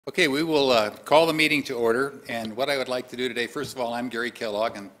Okay, we will call the meeting to order, and what I would like to do today, first of all, I'm Gary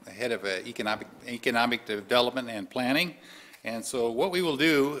Kellogg, I'm the head of economic development and planning, and so what we will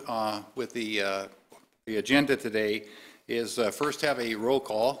do with the agenda today is first have a roll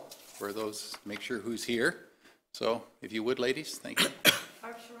call for those, make sure who's here. So if you would, ladies, thank you.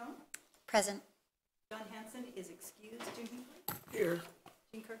 Barb Sharon. Present. John Hanson is excused. Jim Hinckley. Here.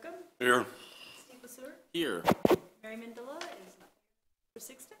 Gene Kirkham. Here. Steve Basur. Here. Mary Mandela is not here. For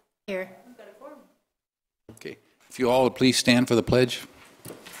Sixton. Here. We've got a quorum. Okay, if you all would please stand for the pledge. I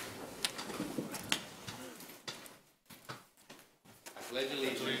pledge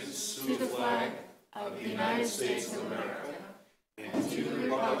allegiance To the flag of the United States of America and to the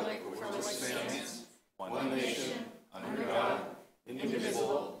republic for which stands one nation, under God,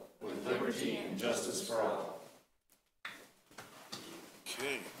 indivisible, with liberty and justice for all.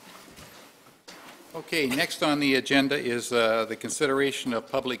 Okay. Okay, next on the agenda is the consideration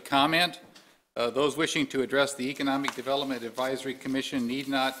of public comment. Those wishing to address the Economic Development Advisory Commission need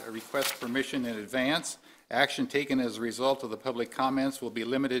not request permission in advance. Action taken as a result of the public comments will be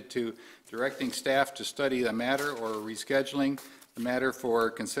limited to directing staff to study the matter or rescheduling the matter for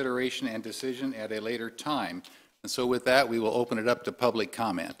consideration and decision at a later time. And so with that, we will open it up to public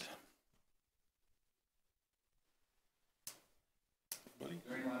comment. Is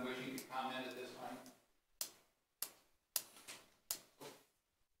there anyone wishing to comment at this time?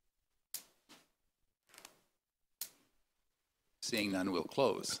 Seeing none, we'll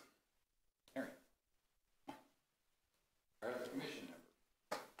close. Aaron. Our other commission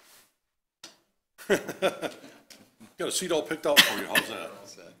member. Got a seat all picked out for you. How's that?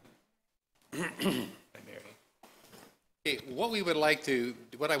 Okay, what I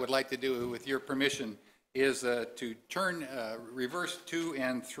would like to do with your permission is to turn, reverse 2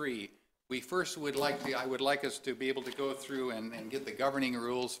 and 3. We first would like to, I would like us to be able to go through and get the governing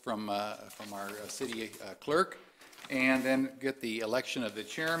rules from our city clerk, and then get the election of the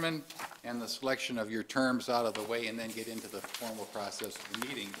chairman and the selection of your terms out of the way, and then get into the formal process of the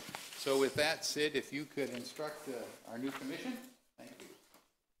meeting. So with that, Sid, if you could instruct our new commission. Thank you.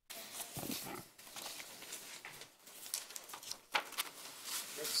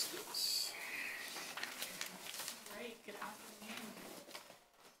 What's this? Great. Good afternoon.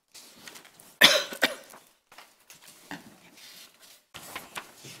 I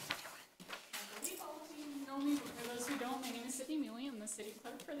believe all of you know me, but for those who don't, my name is Sydney Mealy. I'm the city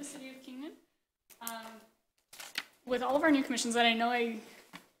clerk for the city of Kingman. With all of our new commissions, and I know I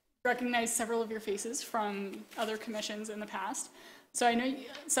recognize several of your faces from other commissions in the past. So I know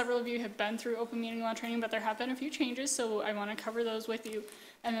several of you have been through open meeting law training, but there have been a few changes, so I want to cover those with you.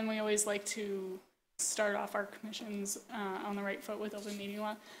 And then we always like to start off our commissions on the right foot with open meeting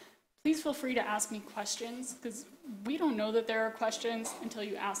law. Please feel free to ask me questions, because we don't know that there are questions until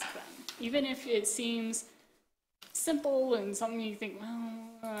you ask them. Even if it seems simple and something you think, well,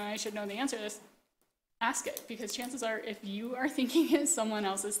 I should know the answer to this, ask it, because chances are if you are thinking it, someone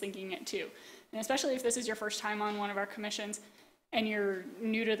else is thinking it too. And especially if this is your first time on one of our commissions and you're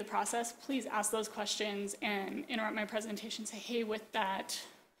new to the process, please ask those questions and interrupt my presentation. Say, hey, with that,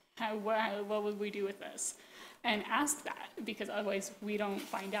 what would we do with this? And ask that, because otherwise we don't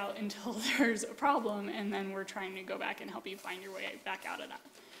find out until there's a problem, and then we're trying to go back and help you find your way back out of that.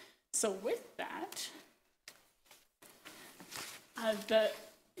 So with that, the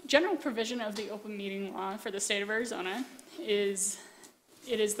general provision of the open meeting law for the state of Arizona is,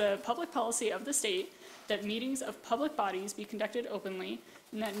 it is the public policy of the state that meetings of public bodies be conducted openly,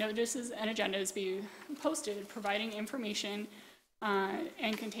 and that notices and agendas be posted providing information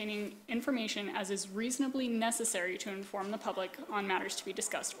and containing information as is reasonably necessary to inform the public on matters to be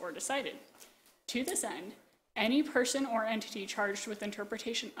discussed or decided. To this end, any person or entity charged with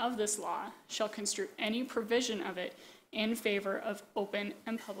interpretation of this law shall construe any provision of it in favor of open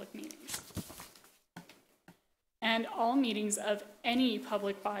and public meetings. And all meetings of any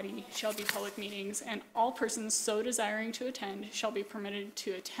public body shall be public meetings, and all persons so desiring to attend shall be permitted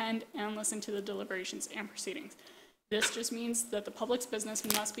to attend and listen to the deliberations and proceedings. This just means that the public's business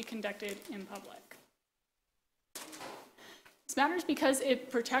must be conducted in public. This matters because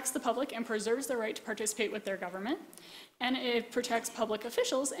it protects the public and preserves their right to participate with their government, and it protects public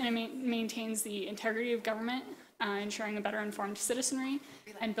officials, and it maintains the integrity of government, ensuring a better informed citizenry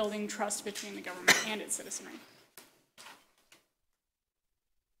and building trust between the government and its citizenry.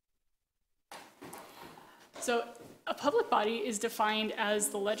 So A public body is defined as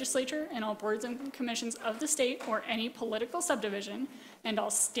the legislature and all boards and commissions of the state or any political subdivision, and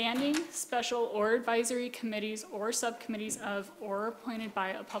all standing, special, or advisory committees or subcommittees of or appointed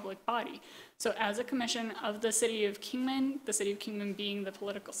by a public body. So as a commission of the city of Kingman, the city of Kingman being the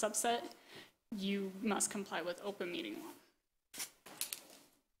political subset, you must comply with open meeting law.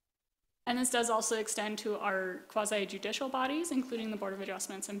 And this does also extend to our quasi-judicial bodies, including the Board of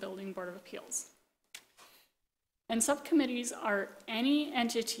Adjustments and Building Board of Appeals. And subcommittees are any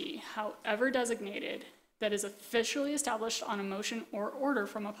entity, however designated, that is officially established on a motion or order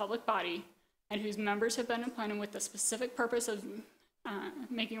from a public body and whose members have been appointed with the specific purpose of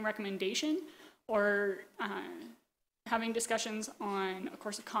making a recommendation or having discussions on a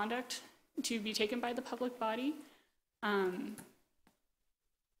course of conduct to be taken by the public body,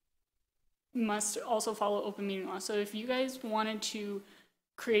 must also follow open meeting law. So if you guys wanted to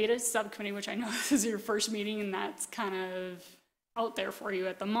create a subcommittee, which I know this is your first meeting and that's kind of out there for you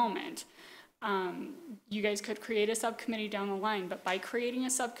at the moment, you guys could create a subcommittee down the line, but by creating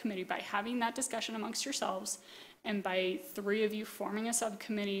a subcommittee, by having that discussion amongst yourselves, and by 3 of you forming a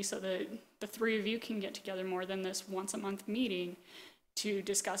subcommittee so that the 3 of you can get together more than this once a month meeting to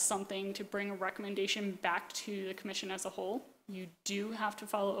discuss something, to bring a recommendation back to the commission as a whole, you do have to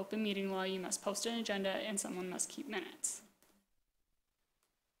follow open meeting law. You must post an agenda and someone must keep minutes.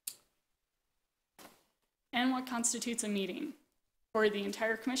 And what constitutes a meeting? For the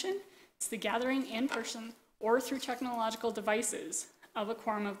entire commission, it's the gathering in person or through technological devices of a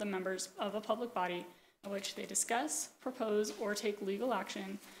quorum of the members of a public body in which they discuss, propose, or take legal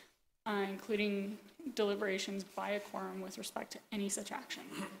action, including deliberations by a quorum with respect to any such action.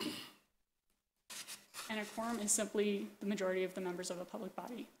 And a quorum is simply the majority of the members of a public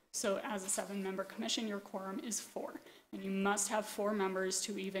body. So as a 7-member commission, your quorum is 4. And you must have 4 members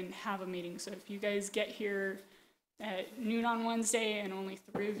to even have a meeting. So if you guys get here at noon on Wednesday and only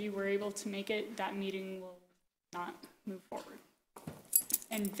 3 of you were able to make it, that meeting will not move forward.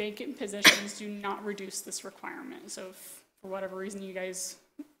 And vacant positions do not reduce this requirement. So if for whatever reason you guys,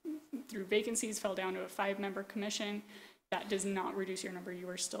 through vacancies, fell down to a 5-member commission, that does not reduce your number. You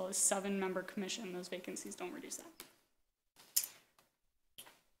are still a 7-member commission. Those vacancies don't reduce that.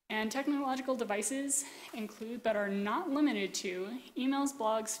 And technological devices include, but are not limited to, emails,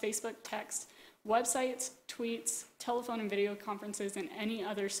 blogs, Facebook, text, websites, tweets, telephone and video conferences, and any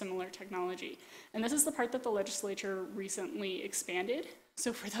other similar technology. And this is the part that the legislature recently expanded.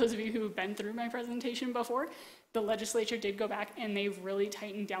 So for those of you who have been through my presentation before, the legislature did go back and they've really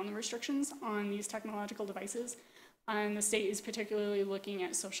tightened down the restrictions on these technological devices. And the state is particularly looking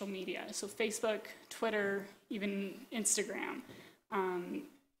at social media. So Facebook, Twitter, even Instagram.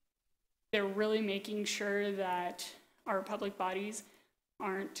 They're really making sure that our public bodies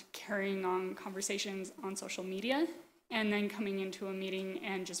aren't carrying on conversations on social media and then coming into a meeting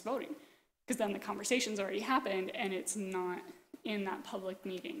and just voting. Because then the conversation's already happened and it's not in that public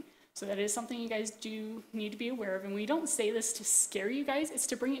meeting. So that is something you guys do need to be aware of. And we don't say this to scare you guys, it's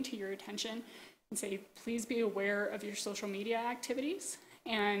to bring it to your attention and say, please be aware of your social media activities,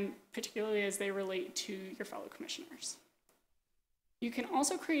 and particularly as they relate to your fellow commissioners. You can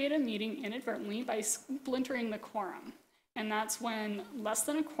also create a meeting inadvertently by splintering the quorum. And that's when less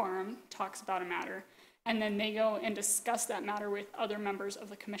than a quorum talks about a matter, and then they go and discuss that matter with other members of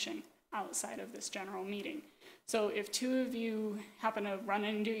the commission outside of this general meeting. So if 2 of you happen to run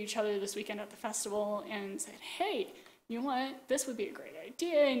into each other this weekend at the festival and said, hey, you know what, this would be a great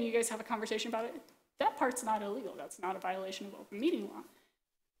idea, and you guys have a conversation about it, that part's not illegal. That's not a violation of open meeting law.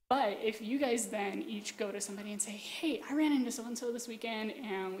 But if you guys then each go to somebody and say, hey, I ran into so-and-so this weekend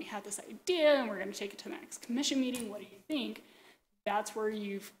and we had this idea and we're going to take it to the next commission meeting, what do you think? That's where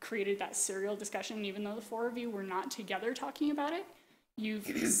you've created that serial discussion. Even though the 4 of you were not together talking about it, you've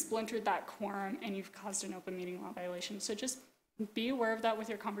splintered that quorum and you've caused an open meeting law violation. So just be aware of that with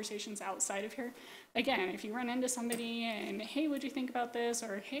your conversations outside of here. Again, if you run into somebody and, hey, what'd you think about this?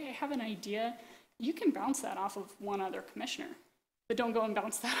 Or, hey, I have an idea, you can bounce that off of one other commissioner. But don't go and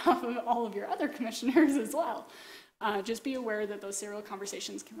bounce that off of all of your other commissioners as well. Just be aware that those serial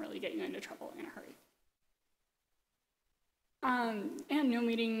conversations can really get you into trouble in a hurry. And no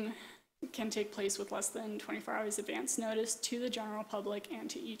meeting can take place with less than 24 hours advance notice to the general public and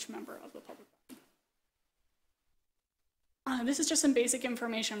to each member of the public body. This is just some basic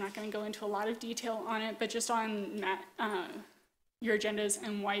information. I'm not going to go into a lot of detail on it, but just on that, your agendas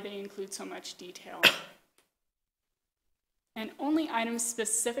and why they include so much detail. And only items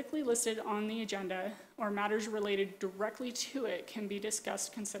specifically listed on the agenda or matters related directly to it can be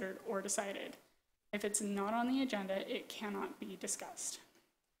discussed, considered, or decided. If it's not on the agenda, it cannot be discussed.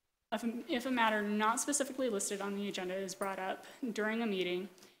 If a matter not specifically listed on the agenda is brought up during a meeting,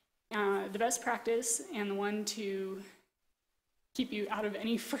 the best practice and the one to keep you out of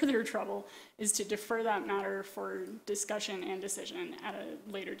any further trouble is to defer that matter for discussion and decision at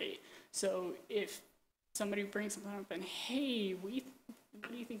a later date. So if somebody brings something up and, hey, what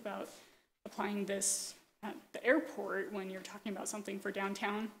do you think about applying this at the airport when you're talking about something for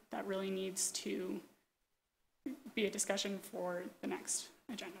downtown, that really needs to be a discussion for the next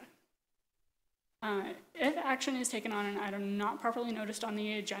agenda. If action is taken on an item not properly noticed on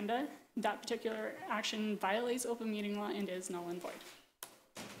the agenda, that particular action violates open meeting law and is null and void.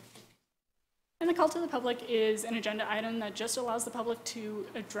 And the call to the public is an agenda item that just allows the public to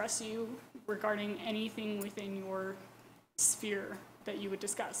address you regarding anything within your sphere that you would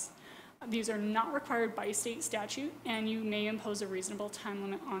discuss. These are not required by state statute, and you may impose a reasonable time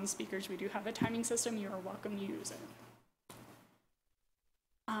limit on speakers. We do have a timing system. You are welcome to use it.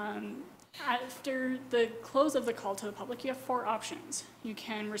 After the close of the call to the public, you have 4 options. You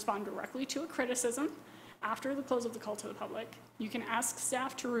can respond directly to a criticism after the close of the call to the public. You can ask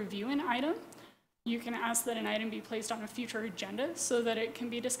staff to review an item. You can ask that an item be placed on a future agenda so that it can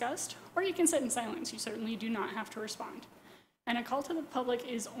be discussed, or you can sit in silence. You certainly do not have to respond. And a call to the public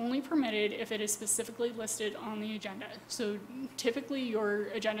is only permitted if it is specifically listed on the agenda. So typically your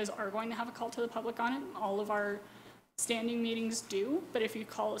agendas are going to have a call to the public on it. All of our standing meetings do, but if you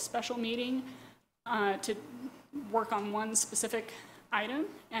call a special meeting to work on one specific item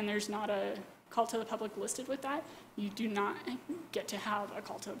and there's not a call to the public listed with that, you do not get to have a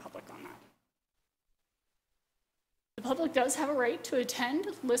call to the public on that. The public does have a right to attend,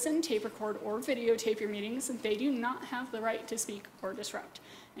 listen, tape record, or videotape your meetings. They do not have the right to speak or disrupt.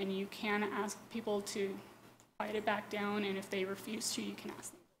 And you can ask people to quiet it back down, and if they refuse to, you can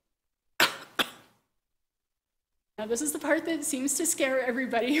ask them. Now, this is the part that seems to scare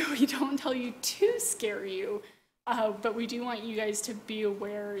everybody. We don't tell you to scare you, but we do want you guys to be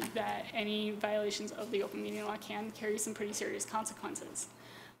aware that any violations of the open meeting law can carry some pretty serious consequences.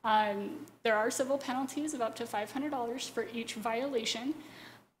 There are civil penalties of up to $500 for each violation,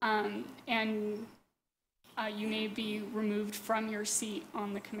 and you may be removed from your seat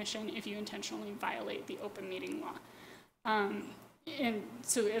on the commission if you intentionally violate the open meeting law. And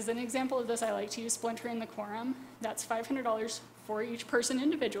so as an example of this, I like to use splintering the quorum. That's $500 for each person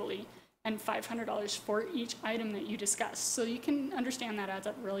individually and $500 for each item that you discuss. So you can understand that adds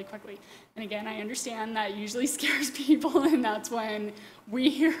up really quickly. And again, I understand that usually scares people, and that's when we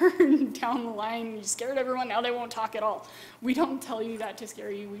hear down the line, you scared everyone, now they won't talk at all. We don't tell you that to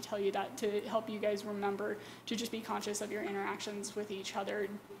scare you, we tell you that to help you guys remember to just be conscious of your interactions with each other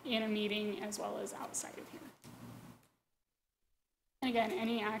in a meeting as well as outside of here. And again,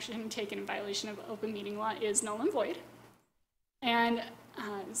 any action taken in violation of open meeting law is null and void. And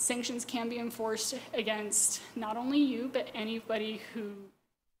sanctions can be enforced against not only you, but anybody who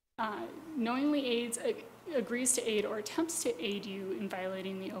knowingly agrees to aid or attempts to aid you in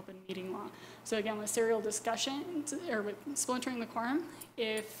violating the open meeting law. So again, with serial discussion, or with splintering the quorum,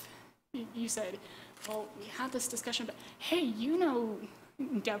 if you said, well, we had this discussion, but hey, you know,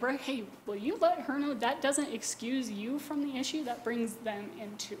 Deborah, hey, will you let her know? That doesn't excuse you from the issue, that brings them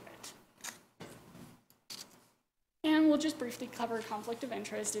into it. And we'll just briefly cover conflict of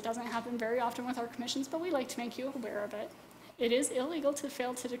interest. It doesn't happen very often with our commissions, but we like to make you aware of it. It is illegal to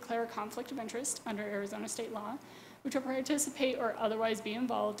fail to declare a conflict of interest under Arizona state law, or to participate or otherwise be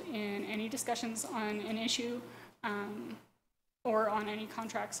involved in any discussions on an issue or on any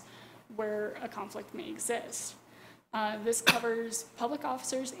contracts where a conflict may exist. This covers public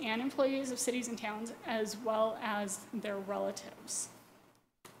officers and employees of cities and towns, as well as their relatives.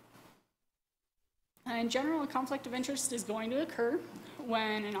 In general, a conflict of interest is going to occur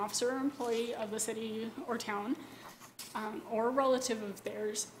when an officer or employee of the city or town or a relative of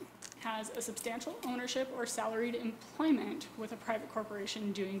theirs has a substantial ownership or salaried employment with a private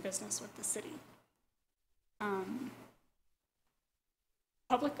corporation doing business with the city.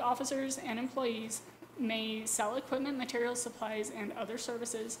 Public officers and employees may sell equipment, materials, supplies, and other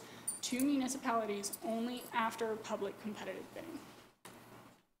services to municipalities only after public competitive bidding.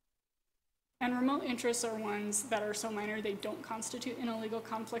 And remote interests are ones that are so minor they don't constitute an illegal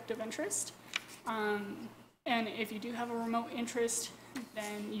conflict of interest. And if you do have a remote interest,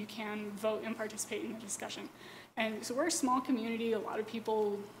 then you can vote and participate in the discussion. And so we're a small community. A lot of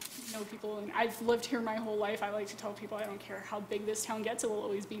people know people, and I've lived here my whole life. I like to tell people I don't care how big this town gets, it will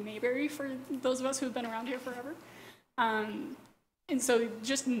always be Mayberry for those of us who have been around here forever. And so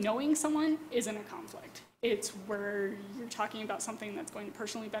just knowing someone isn't a conflict. It's where you're talking about something that's going to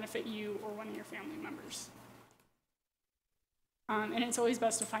personally benefit you or one of your family members. And it's always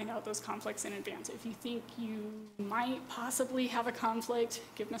best to find out those conflicts in advance. If you think you might possibly have a conflict,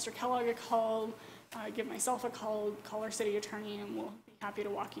 give Mr. Kellogg a call, give myself a call, call our city attorney, and we'll be happy to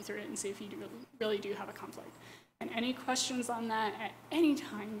walk you through it and see if you really do have a conflict. And any questions on that at any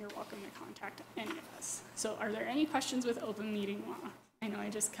time, you're welcome to contact any of us. So are there any questions with open meeting law? I know I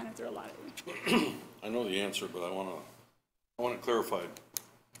just kind of threw a lot at you. I know the answer, but I want to clarify.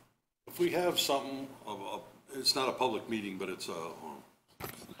 If we have something it's not a public meeting, but it's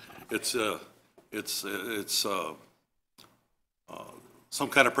some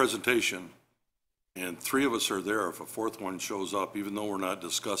kind of presentation, and 3 of us are there. If a 4th one shows up, even though we're not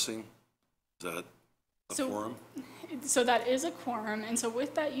discussing, is that a quorum? So that is a quorum, and so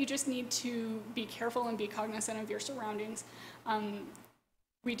with that, you just need to be careful and be cognizant of your surroundings.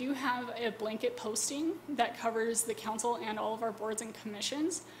 We do have a blanket posting that covers the council and all of our boards and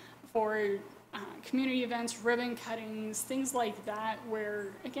commissions for community events, ribbon cuttings, things like that, where,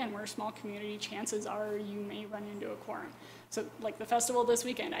 again, we're a small community, chances are you may run into a quorum. So like the festival this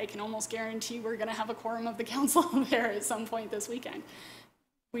weekend, I can almost guarantee we're gonna have a quorum of the council there at some point this weekend.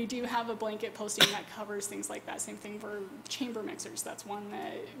 We do have a blanket posting that covers things like that. Same thing for chamber mixers. That's one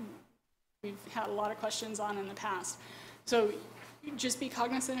that we've had a lot of questions on in the past. So just be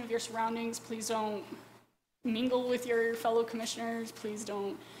cognizant of your surroundings. Please don't mingle with your fellow commissioners. Please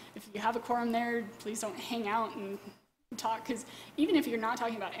don't, if you have a quorum there, please don't hang out and talk, because even if you're not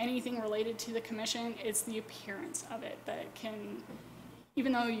talking about anything related to the commission, it's the appearance of it that can,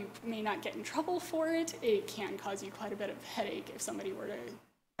 even though you may not get in trouble for it, it can cause you quite a bit of headache if somebody were to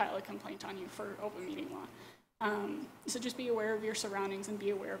file a complaint on you for open meeting law. So just be aware of your surroundings and be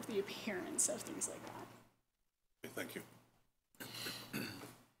aware of the appearance of things like that. Okay, thank you.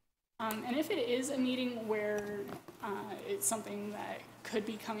 And if it is a meeting where it's something that could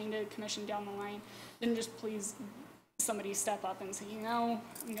be coming to commission down the line, then just please somebody step up and say, you know,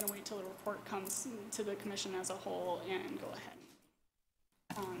 I'm going to wait till the report comes to the commission as a whole and go ahead.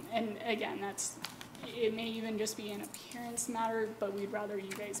 And again, it may even just be an appearance matter, but we'd rather you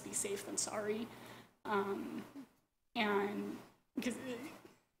guys be safe than sorry. And because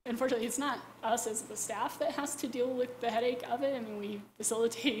unfortunately, it's not us as the staff that has to deal with the headache of it. I mean, we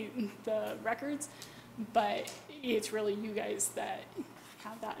facilitate the records, but it's really you guys that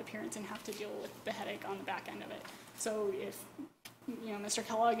have that appearance and have to deal with the headache on the back end of it. So if, you know, Mr.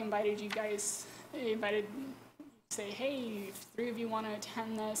 Kellogg invited you guys, say, hey, if 3 of you want to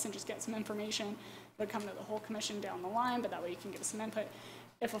attend this and just get some information, it would come to the whole commission down the line, but that way you can give some input.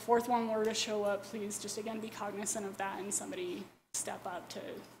 If a 4th one were to show up, please just, again, be cognizant of that and somebody step up to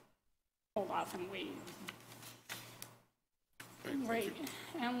hold off and wait. Right,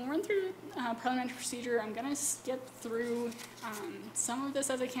 and we'll run through parliamentary procedure. I'm gonna skip through some of this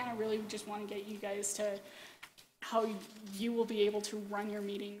as I can. I really just want to get you guys to how you will be able to run your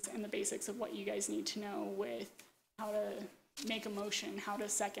meetings and the basics of what you guys need to know with how to make a motion, how to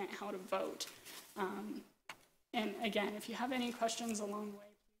second, how to vote. And again, if you have any questions along the way,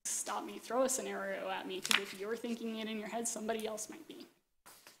 please stop me, throw a scenario at me, because if you're thinking it in your head, somebody else might be.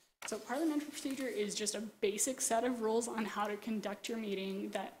 So parliamentary procedure is just a basic set of rules on how to conduct your meeting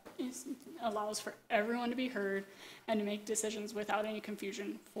that allows for everyone to be heard and to make decisions without any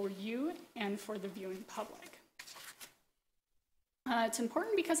confusion for you and for the viewing public. It's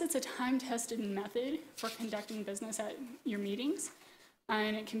important because it's a time-tested method for conducting business at your meetings,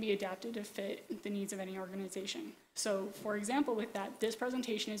 and it can be adapted to fit the needs of any organization. So, for example, with that, this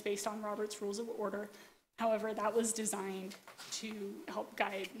presentation is based on Robert's Rules of Order. However, that was designed to help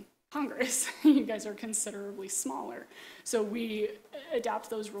guide Congress. You guys are considerably smaller. So we adapt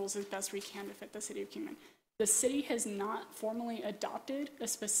those rules as best we can to fit the city of Kingman. The city has not formally adopted a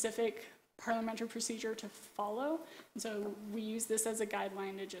specific parliamentary procedure to follow. And so we use this as a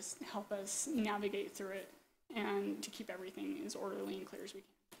guideline to just help us navigate through it and to keep everything as orderly and clear as we can.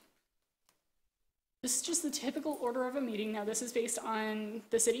 This is just the typical order of a meeting. Now, this is based on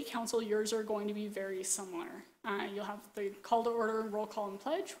the city council. Yours are going to be very similar. You'll have the call to order, roll call, and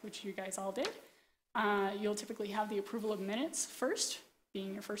pledge, which you guys all did. You'll typically have the approval of minutes first.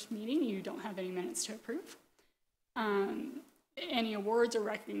 Being your first meeting, you don't have any minutes to approve. Any awards or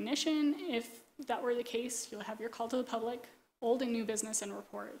recognition, if that were the case, you'll have your call to the public, old and new business, and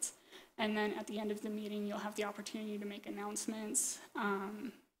reports. And then at the end of the meeting, you'll have the opportunity to make announcements,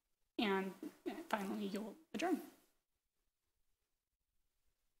 and finally, you'll adjourn.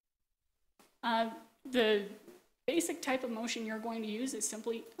 The basic type of motion you're going to use is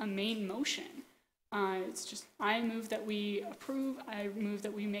simply a main motion. It's just, I move that we approve, I move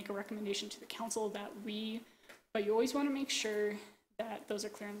that we make a recommendation to the council that we, but you always want to make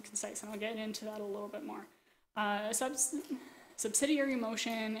subsidiary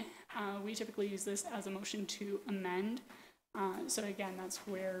motion, we typically use this as a motion to amend. So again, that's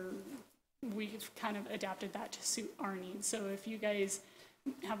where we've kind of adapted that to suit our needs. So if you guys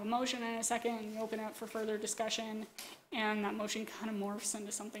have a motion and a second and you open it up for further discussion and that motion kind of morphs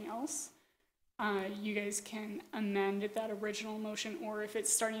into something else, you guys can amend that original motion, or if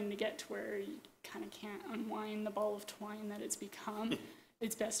it's starting to get to where you kind of can't unwind the ball of twine that it's become,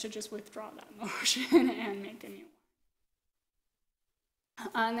 it's best to just withdraw that motion and make a new one.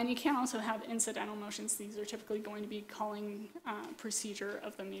 And then you can also have incidental motions. These are typically going to be calling procedure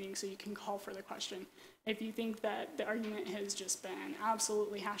of the meeting, so you can call for the question. If you think that the argument has just been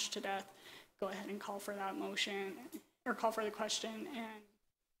absolutely hashed to death, go ahead and call for that motion, or call for the question,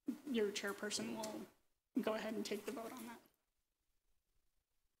 and your chairperson will go ahead and take the vote on that.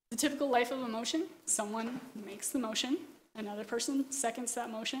 The typical life of a motion: someone makes the motion, another person seconds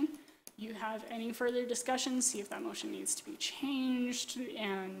that motion. You have any further discussion, see if that motion needs to be changed,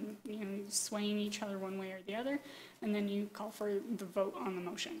 and swaying each other one way or the other, and then you call for the vote on the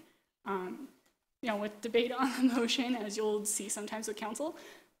motion. With debate on the motion, as you'll see sometimes with council,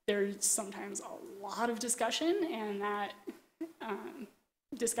 there's sometimes a lot of discussion, and that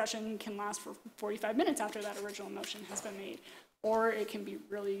discussion can last for 45 minutes after that original motion has been made. Or it can be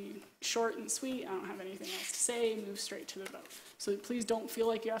really short and sweet. I don't have anything else to say, move straight to the vote. So please don't feel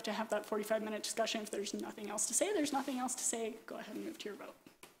like you have to have that 45-minute discussion. If there's nothing else to say, there's nothing else to say. Go ahead and move to your vote.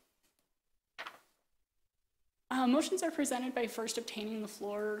 Motions are presented by first obtaining the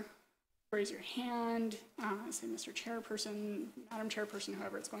floor. Raise your hand, say Mr. Chairperson, Madam Chairperson,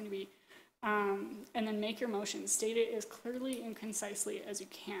 whoever it's going to be, and then make your motion. State it as clearly and concisely as you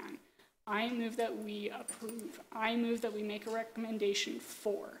can. I move that we approve. I move that we make a recommendation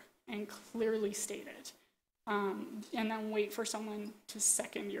for, and clearly state it. And then wait for someone to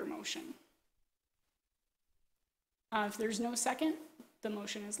second your motion. If there's no second, the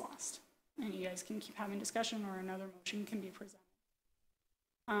motion is lost. And you guys can keep having discussion, or another motion can be presented.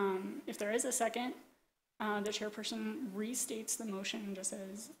 If there is a second, the chairperson restates the motion and just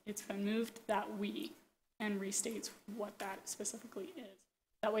says, it's been moved that we, and restates what that specifically is.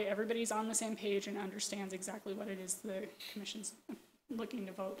 That way everybody's on the same page and understands exactly what it is the commission's looking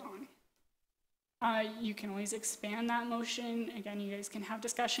to vote on. You can always expand that motion. Again, you guys can have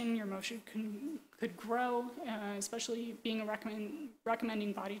discussion. Your motion could grow, especially being a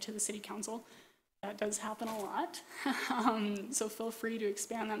recommending body to the city council. That does happen a lot. So feel free to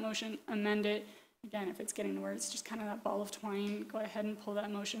expand that motion, amend it. Again, if it's getting to where it's just kind of that ball of twine, go ahead and pull that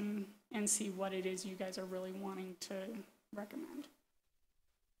motion and see what it is you guys are really wanting to recommend.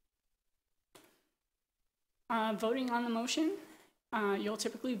 Voting on the motion, you'll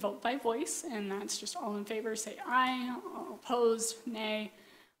typically vote by voice, and that's just all in favor, say aye, all opposed, nay,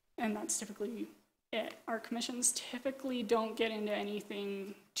 and that's typically it. Our commissions typically don't get into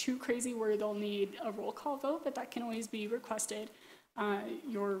anything too crazy where they'll need a roll call vote, but that can always be requested.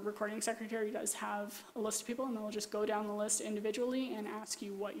 Your recording secretary does have a list of people, and they'll just go down the list individually and ask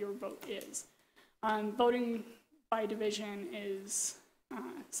you what your vote is. Voting by division is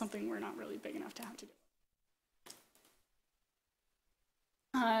something we're not really big enough to have to do.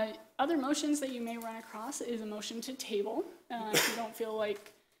 Other motions that you may run across is a motion to table. If you don't feel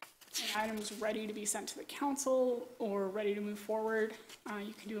like an item is ready to be sent to the council or ready to move forward,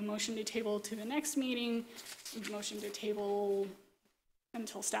 you can do a motion to table to the next meeting, a motion to table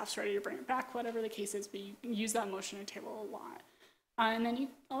until staff's ready to bring it back, whatever the case is, but you can use that motion to table a lot. And then you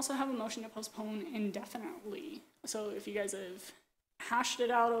also have a motion to postpone indefinitely. So if you guys have hashed it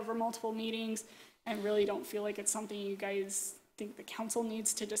out over multiple meetings and really don't feel like it's something you guys think the council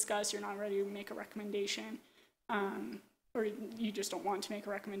needs to discuss, you're not ready to make a recommendation, or you just don't want to make a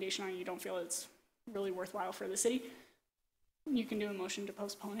recommendation on it, you don't feel it's really worthwhile for the city, you can do a motion to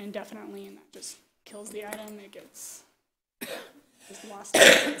postpone indefinitely, and that just kills the item. It gets just lost in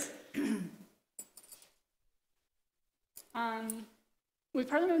minutes. With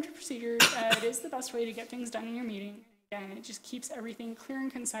parliamentary procedure, it is the best way to get things done in your meeting. Again, it just keeps everything clear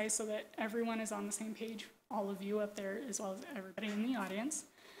and concise so that everyone is on the same page, all of you up there as well as everybody in the audience.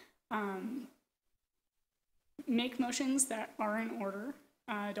 Make motions that are in order.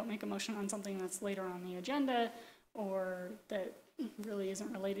 Don't make a motion on something that's later on the agenda or that really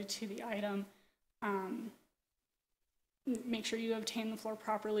isn't related to the item. Make sure you obtain the floor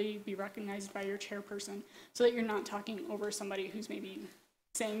properly, be recognized by your chairperson so that you're not talking over somebody who's maybe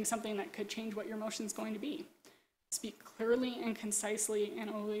saying something that could change what your motion is going to be. Speak clearly and concisely, and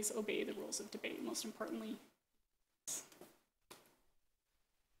always obey the rules of debate, most importantly.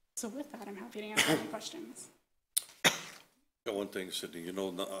 So with that, I'm happy to answer any questions. Got one thing, Sydney,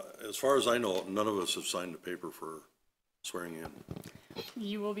 as far as I know, none of us have signed the paper for swearing in?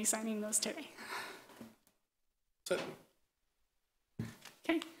 You will be signing those today. That's it.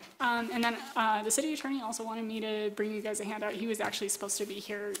 Okay, and then the city attorney also wanted me to bring you guys a handout. He was actually supposed to be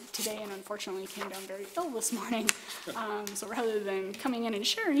here today and unfortunately came down very ill this morning. So rather than coming in and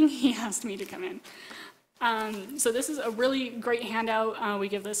sharing, he asked me to come in. So this is a really great handout. We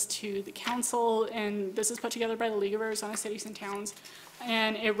give this to the council, and this is put together by the League of Arizona Cities and Towns.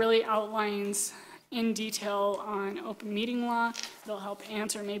 And it really outlines in detail on open meeting law. It'll help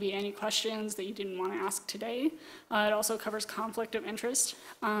answer maybe any questions that you didn't want to ask today. It also covers conflict of interest.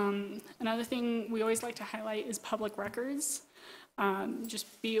 Another thing we always like to highlight is public records.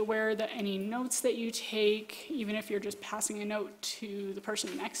 Just be aware that any notes that you take, even if you're just passing a note to the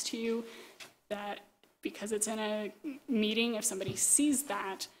person next to you, that because it's in a meeting, if somebody sees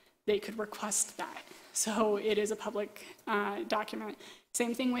that, they could request that. So it is a public document.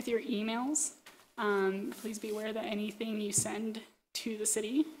 Same thing with your emails. Please be aware that anything you send to the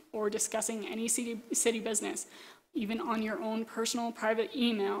city or discussing any city business, even on your own personal private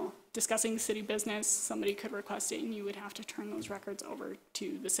email, discussing city business, somebody could request it and you would have to turn those records over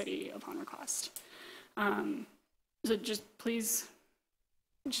to the city upon request. So just please,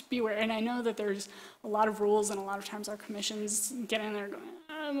 just be aware. And I know that there's a lot of rules and a lot of times our commissions get in there going,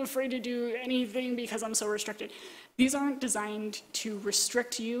 I'm afraid to do anything because I'm so restricted. These aren't designed to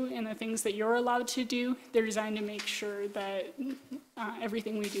restrict you in the things that you're allowed to do. They're designed to make sure that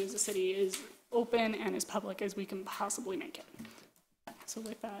everything we do as a city is open and as public as we can possibly make it. So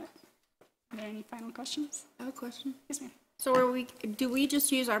with that, are there any final questions? I have a question. Yes, ma'am. So do we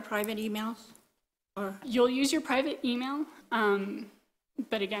just use our private emails? Or You'll use your private email,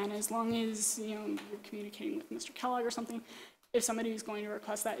 but again, as long as you're communicating with Mr. Kellogg or something, if somebody is going to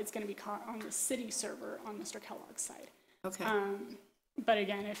request that, it's going to be caught on the city server on Mr. Kellogg's side. okay. But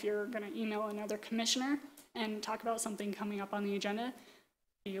again, if you're going to email another commissioner and talk about something coming up on the agenda,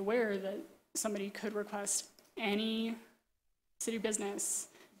 be aware that somebody could request any city business.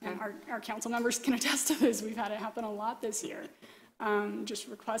 And our council members can attest to this. We've had it happen a lot this year. Just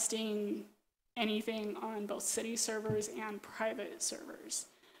requesting anything on both city servers and private servers.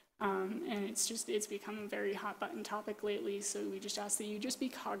 And it's become a very hot button topic lately, so we just ask that you just be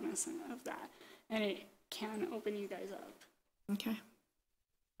cognizant of that. And it can open you guys up. Okay.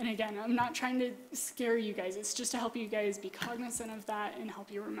 And again, I'm not trying to scare you guys. It's just to help you guys be cognizant of that and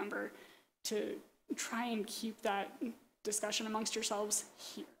help you remember to try and keep that discussion amongst yourselves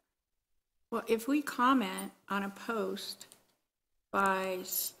here. Well, if we comment on a post by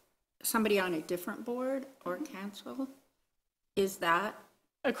somebody on a different board or council, is that?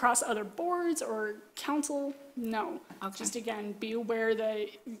 Across other boards or council, no. Okay. Just again, be aware that,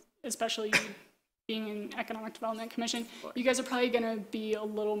 especially you being in Economic Development Commission, you guys are probably gonna be a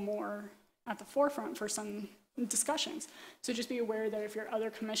little more at the forefront for some discussions. So just be aware that if your other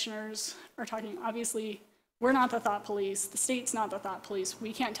commissioners are talking, obviously, we're not the thought police, the state's not the thought police,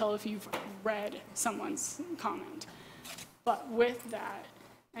 we can't tell if you've read someone's comment. But with that,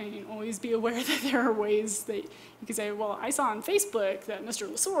 I mean, always be aware that there are ways that you can say, well, I saw on Facebook that Mr.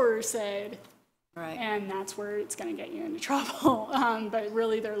 Lesor said, Right. and that's where it's going to get you into trouble. But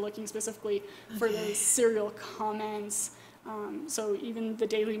really, they're looking specifically for those serial comments. So even the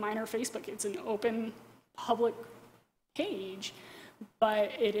Daily Miner Facebook, it's an open public page,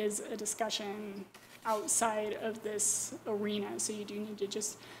 but it is a discussion outside of this arena. So you do need to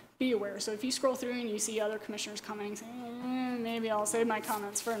just be aware. So if you scroll through and you see other commissioners commenting, saying, maybe I'll save my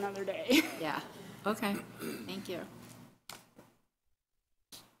comments for another day. Yeah. Okay. Thank you.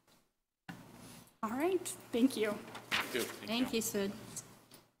 All right, thank you. Thank you, Sid.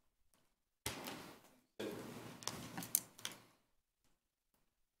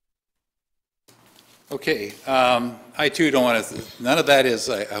 Okay, I too don't want to, none of that is,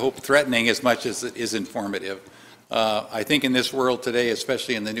 I hope, threatening as much as it is informative. I think in this world today,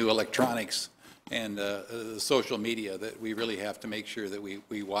 especially in the new electronics and the social media, that we really have to make sure that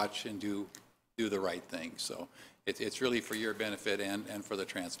we watch and do the right thing. So it's really for your benefit and for the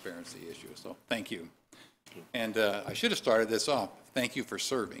transparency issue. So thank you. And I should have started this off. Thank you for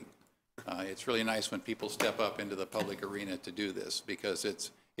serving. It's really nice when people step up into the public arena to do this because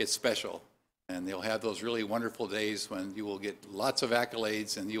it's special. And they'll have those really wonderful days when you will get lots of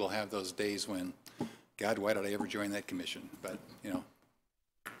accolades, and you will have those days when, God, why did I ever join that commission? But,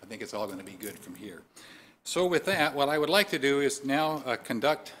 I think it's all going to be good from here. So with that, what I would like to do is now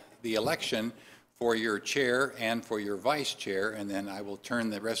conduct the election for your chair and for your vice chair, and then I will turn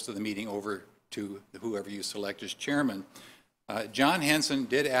the rest of the meeting over to whoever you select as chairman. John Henson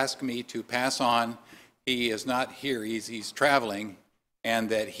did ask me to pass on. He is not here. He's traveling. and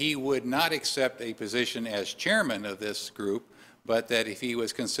that he would not accept a position as chairman of this group, but that if he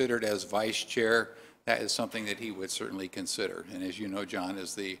was considered as vice chair, that is something that he would certainly consider. And as you know, John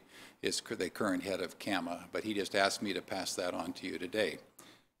is the current head of CAMA, but he just asked me to pass that on to you today.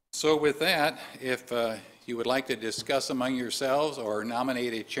 So with that, if you would like to discuss among yourselves or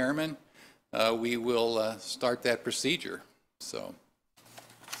nominate a chairman, we will start that procedure. So.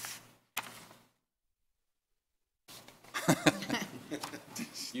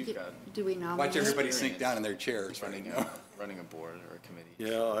 You've got Do we nominate? Watch everybody sink down in their chairs right now. running a board or a committee.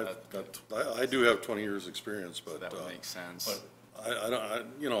 Yeah, I do have 20 years' experience, but. That would make sense.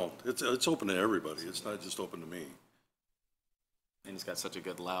 You know, it's open to everybody. It's not just open to me. And he's got such a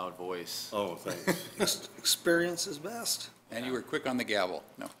good loud voice. Oh, thanks. Experience is best. And you were quick on the gavel.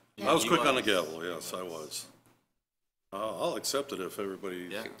 No. I was quick on the gavel, yes, I was. I'll accept it if everybody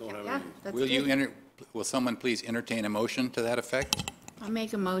Yeah. don't have Yeah, any. that's Will you good. will someone please entertain a motion to that effect? I'll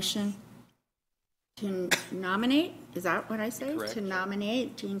make a motion to nominate, is that what I say? Correct. To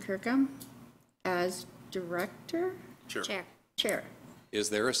nominate Jean Kirkham as director? Chair. Chair. Is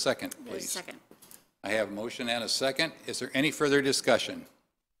there a second, There's a please? second. I have a motion and a second. Is there any further discussion?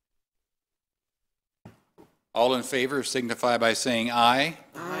 All in favor signify by saying aye.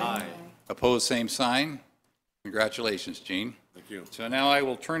 Aye. Opposed, same sign. Congratulations, Jean. Thank you. So now I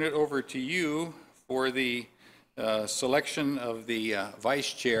will turn it over to you for the selection of the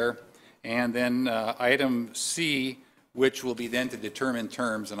vice chair, and then item C, which will be then to determine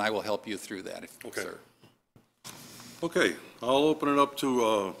terms, and I will help you through that, Okay. sir. Okay, I'll open it up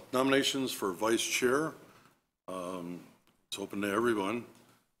to nominations for vice chair. It's open to everyone.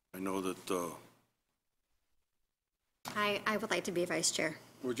 I know that, I would like to be vice chair.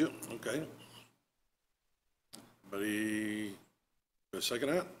 would you? Okay. Anybody, a second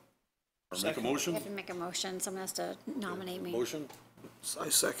that? Or make a I motion? have to make a motion, someone has to nominate me. Motion? I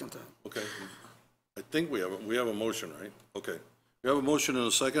second that. Okay. I think we have a motion, right? Okay. We have a motion and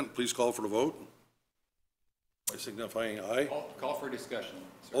a second. Please call for the vote. By signifying aye. Call for discussion.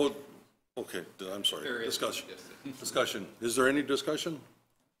 sir. Oh, okay, I'm sorry. There is Discussion. just- Discussion. Is there any discussion?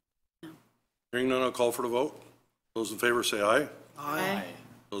 Hearing none, I'll call for the vote. Those in favor say aye. Aye.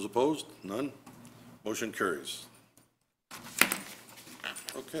 Those opposed? None. Motion carries.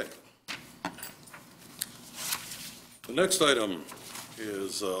 Okay. The next item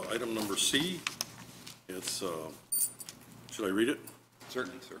is item number C. It's, should I read it?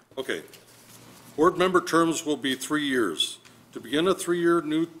 Certainly, sir. Okay. Board member terms will be 3 years. To begin a 3-year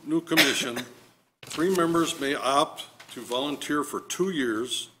new commission, 3 members may opt to volunteer for 2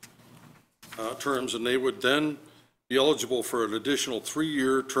 years terms, and they would then be eligible for an additional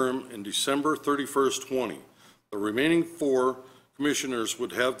 3-year term in December 31st, 20. The remaining 4 commissioners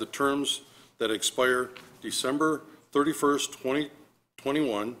would have the terms that expire December 31st,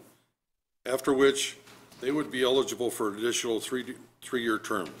 2021, after which they would be eligible for an additional 3-year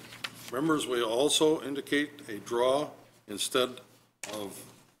term. Members will also indicate a draw instead of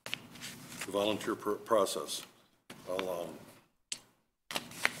the volunteer process. I'll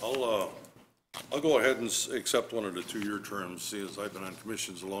go ahead and accept one of the 2-year terms, see, as I've been on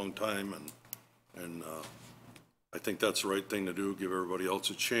commissions a long time, and I think that's the right thing to do, give everybody else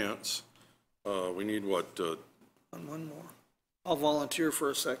a chance. We need what, And one more. I'll volunteer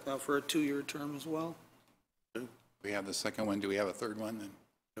for a 2-year term as well. We have the second one. Do we have a third one then?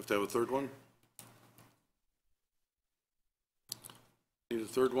 have to have a third one? Need a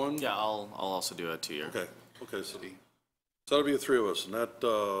third one? Yeah, I'll also do a 2-year. Okay, so that'll be the 3 of us, and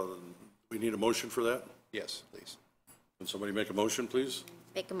that, we need a motion for that? Yes, please. Can somebody make a motion, please?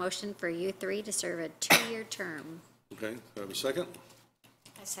 Make a motion for you 3 to serve a 2-year term. Okay, do I have a second?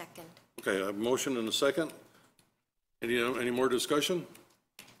 A second. Okay, I have a motion and a second. Any more discussion?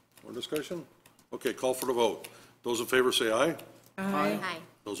 More discussion? Okay, call for the vote. Those in favor say aye. Aye.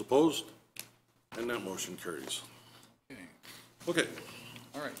 Those opposed? And that motion carries. Okay. Okay,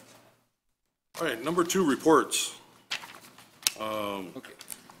 All right. all right, number 2, reports. Okay.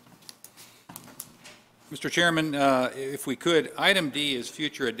 Mr. Chairman, if we could, item D is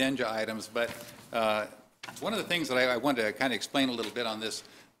future addenda items, but one of the things that I wanted to kind of explain a little bit on this,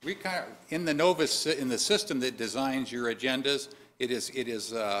 we kind of, in the Novus, in the system that designs your agendas, it is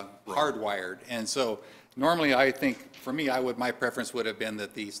hardwired. And so normally I think, for me, my preference would have been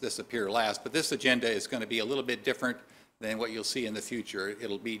that this appear last, but this agenda is going to be a little bit different than what you'll see in the future.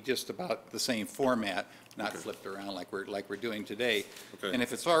 It'll be just about the same format, not flipped around like we're doing today. Okay. And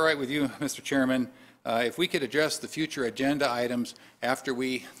if it's all right with you, Mr. Chairman, if we could address the future agenda items after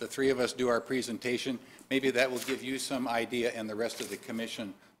the 3 of us do our presentation, maybe that will give you some idea and the rest of the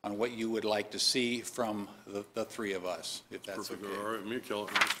commission on what you would like to see from the three of us, if that's Perfect. okay. All right,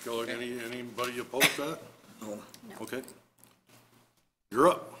 Mr. Kellogg, anybody opposed to that? No. Okay. You're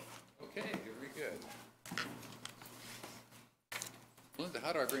up. Okay, very good. Linda,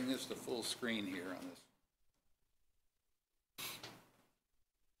 how do I bring this to full screen here on this?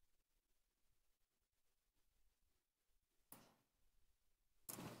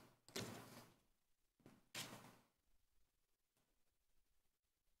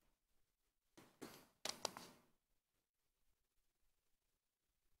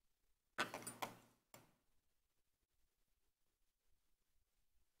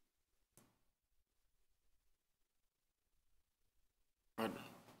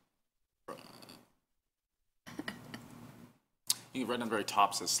 You can right on the very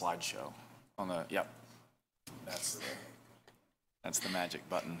top says slideshow on the, yep. That's the magic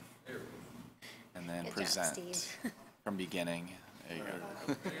button. And then Good job, present Steve. from beginning. There you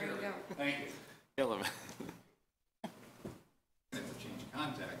go. Thank you. I love it. I have to change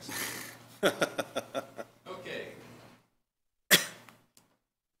contacts. Okay.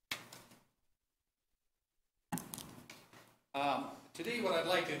 Today, what I'd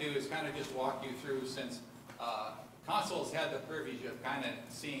like to do is kind of just walk you through, since Council's had the privilege of kind of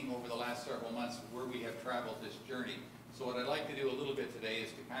seeing over the last several months where we have traveled this journey. So what I'd like to do a little bit today is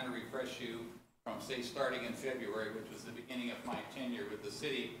to kind of refresh you from, say, starting in February, which was the beginning of my tenure with the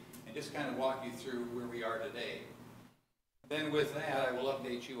city, and just kind of walk you through where we are today. Then with that, I will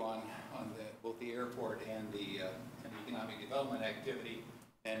update you on both the airport and the economic development activity.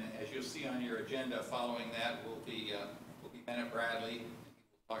 And as you'll see on your agenda, following that will be Bennett Bradley.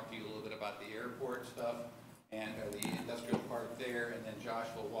 We'll talk to you a little bit about the airport stuff and the industrial park there, and then Josh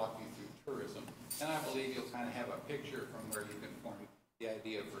will walk you through tourism. And I believe you'll kind of have a picture from where you can form the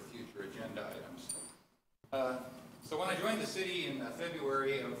idea for future agenda items. So when I joined the city in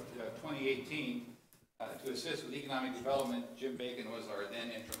February of 2018, to assist with economic development, Jim Bacon was our then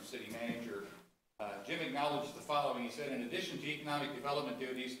interim city manager. Jim acknowledged the following. He said, in addition to economic development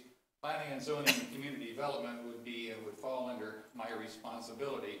duties, planning and zoning and community development would fall under my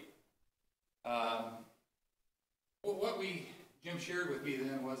responsibility. Well, what Jim shared with me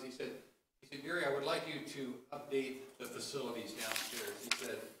then was, he said, Gary, I would like you to update the facilities downstairs. He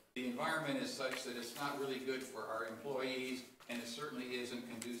said, the environment is such that it's not really good for our employees, and it certainly isn't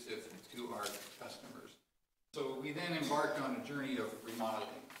conducive to our customers. So we then embarked on a journey of remodeling.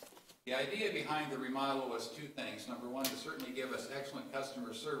 The idea behind the remodel was two things. Number one, to certainly give us excellent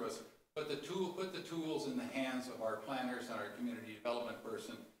customer service, but put the tools in the hands of our planners and our community development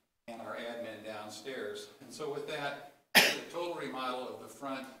person and our admin downstairs. And so with that, the total remodel of the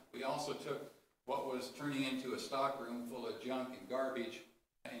front, we also took what was turning into a stock room full of junk and garbage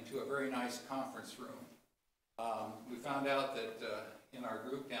into a very nice conference room. We found out that in our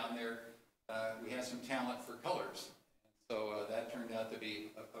group down there, we had some talent for colors. So that turned out to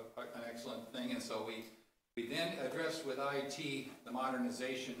be an excellent thing. And so we then addressed with IT the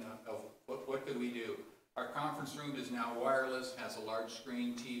modernization of what could we do. Our conference room is now wireless, has a large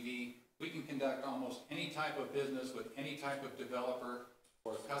screen TV. We can conduct almost any type of business with any type of developer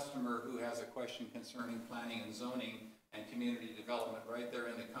or customer who has a question concerning planning and zoning and community development right there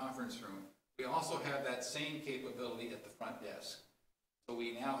in the conference room. We also have that same capability at the front desk. So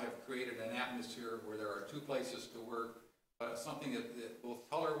we now have created an atmosphere where there are two places to work, but something that both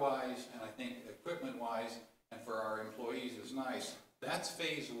color-wise and I think equipment-wise and for our employees is nice. That's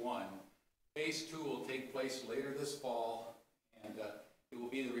phase one. Phase two will take place later this fall, and it will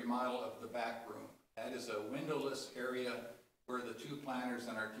be the remodel of the back room. That is a windowless area where the two planners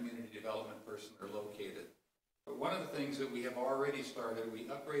and our community development person are located. But one of the things that we have already started, we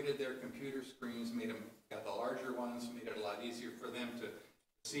upgraded their computer screens, got the larger ones, made it a lot easier for them to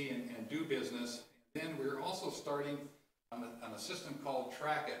see and do business. And then we're also starting on a system called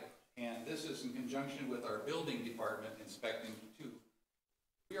Track It, and this is in conjunction with our building department inspecting too.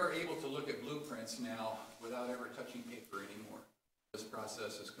 We are able to look at blueprints now without ever touching paper anymore. This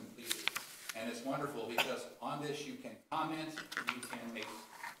process is completed. And it's wonderful because on this you can comment, you can make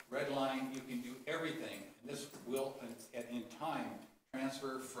red line, you can do everything. And this will, in time,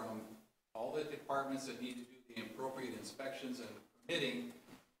 transfer from all the departments that need to do the appropriate inspections and permitting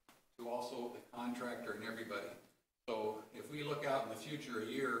to also the contractor and everybody. So if we look out in the future, a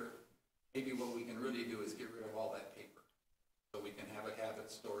year, maybe what we can really do is get rid of all that paper so we can have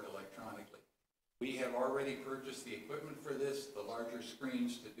it stored electronically. We have already purchased the equipment for this, the larger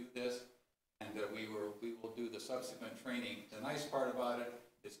screens to do this, and we will do the subsequent training. The nice part about it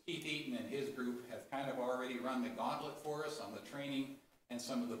is Keith Eaton and his group have kind of already run the gauntlet for us on the training and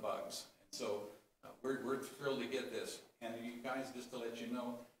some of the bugs. And so we're thrilled to get this. And you guys, just to let you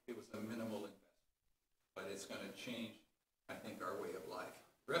know, it was a minimal investment, but it's going to change, I think, our way of life.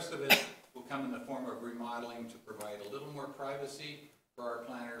 The rest of it will come in the form of remodeling to provide a little more privacy for our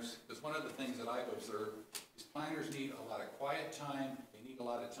planners, because one of the things that I've observed is planners need a lot of quiet time. They need a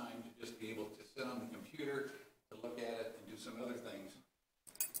lot of time to just be able to sit on the computer, to look at it, and do some other things.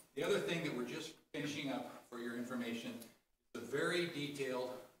 The other thing that we're just finishing up for your information is a very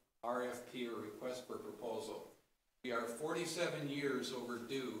detailed RFP, or request for proposal. We are 47 years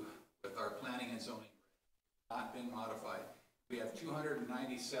overdue with our planning and zoning, not been modified. We have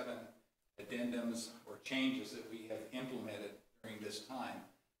 297 addendums or changes that we have implemented during this time.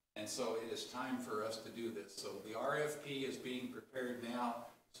 And so it is time for us to do this. So the RFP is being prepared now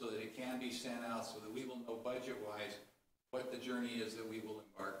so that it can be sent out, so that we will know budget-wise what the journey is that we will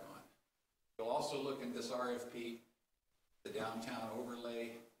embark on. We'll also look in this RFP, the downtown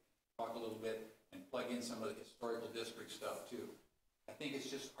overlay, talk a little bit, and plug in some of the historical district stuff too. I think it's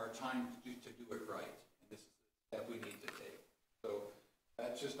just our time to do it right, and this is the step we need to take. So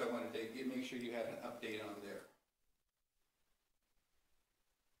that's just, I wanted to make sure you had an update on there.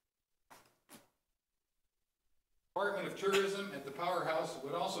 Department of Tourism at the Powerhouse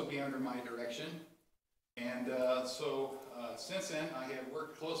would also be under my direction. And since then, I have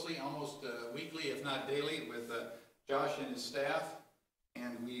worked closely, almost weekly, if not daily, with Josh and his staff.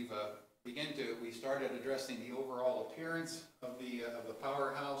 And we started addressing the overall appearance of the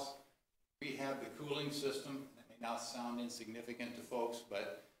Powerhouse. We have the cooling system. That may not sound insignificant to folks,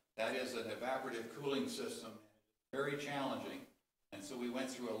 but that is an evaporative cooling system, very challenging. And so we went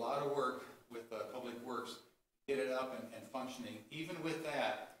through a lot of work with Public Works to get it up and functioning. Even with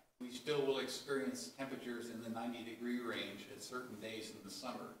that, we still will experience temperatures in the 90-degree range at certain days in the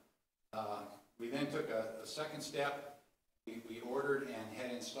summer. We then took a second step. We ordered and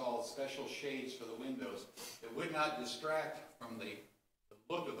had installed special shades for the windows that would not distract from the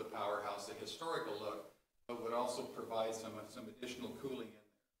look of the Powerhouse, the historical look, but would also provide some additional cooling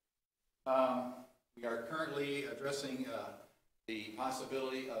in there. We are currently addressing the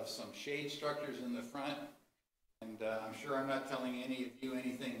possibility of some shade structures in the front. And I'm sure I'm not telling any of you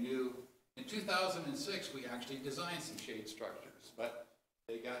anything new. In 2006, we actually designed some shade structures, but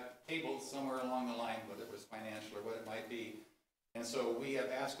they got tabled somewhere along the line, whether it was financial or what it might be. And so we have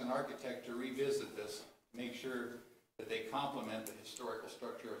asked an architect to revisit this, make sure that they complement the historical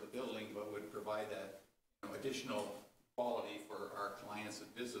structure of the building, but would provide that additional quality for our clients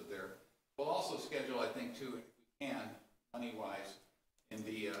that visit there. We'll also schedule, I think, too, if we can, money-wise, in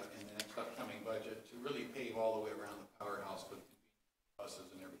the next upcoming budget, to really pave all the way around the Powerhouse with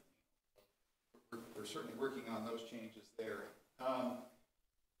buses and everything. We're certainly working on those changes there.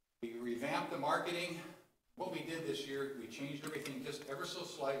 We revamped the marketing. What we did this year, we changed everything just ever so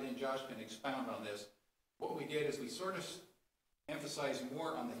slightly, and Josh can expound on this. What we did is we sort of emphasized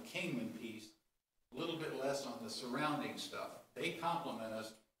more on the Kingman piece, a little bit less on the surrounding stuff. They complement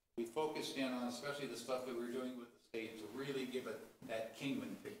us. We focused in on especially the stuff that we're doing with the state to really give it that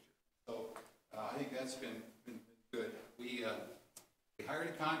Kingman picture. So I think that's been good. We hired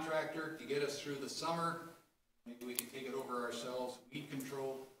a contractor to get us through the summer. Maybe we can take it over ourselves. Weed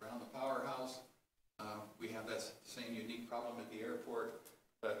control around the Powerhouse. We have that same unique problem at the airport,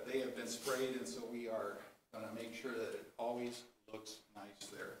 but they have been sprayed, and so we are going to make sure that it always looks nice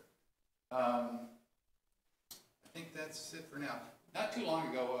there. I think that's it for now. Not too long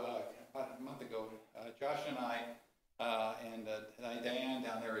ago, about a month ago, Josh and I and Diane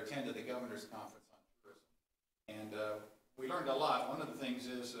down there attended the Governor's Conference on Tourism. And we learned a lot. One of the things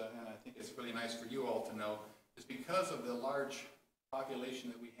is, and I think it's really nice for you all to know, is because of the large population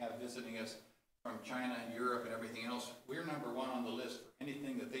that we have visiting us from China and Europe and everything else, we're number one on the list for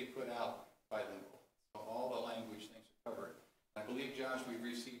anything that they put out bilingual. So all the language things are covered. I believe, Josh, we've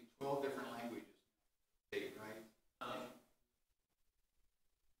received 12 different languages. Right?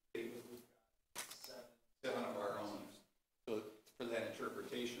 Seven of our own, so for that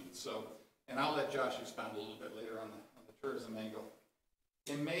interpretation. So, and I'll let Josh expound a little bit later on the tourism angle.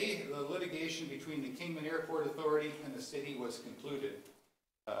 In May, the litigation between the Kingman Airport Authority and the city was concluded.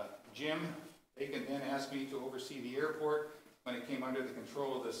 Jim Bacon then asked me to oversee the airport when it came under the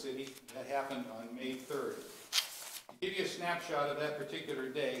control of the city. That happened on May 3rd. To give you a snapshot of that particular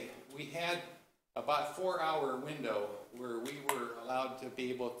day, we had about 4-hour window where we were allowed to be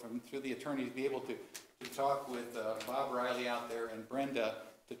able, through the attorneys, be able to talk with Bob Riley out there and Brenda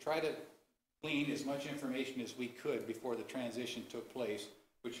to try to glean as much information as we could before the transition took place,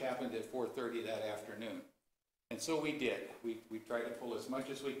 which happened at 4:30 that afternoon. And so we did. We tried to pull as much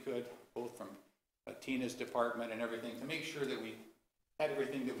as we could, both from Tina's department and everything, to make sure that we had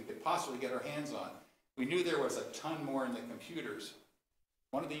everything that we could possibly get our hands on. We knew there was a ton more in the computers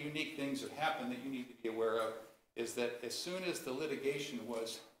One of the unique things that happened that you need to be aware of is that as soon as the litigation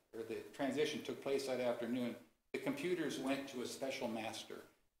was, or the transition took place that afternoon, the computers went to a special master.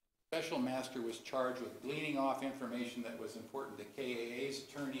 Special master was charged with gleaning off information that was important to KAA's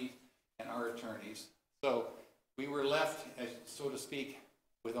attorneys and our attorneys. So we were left, so to speak,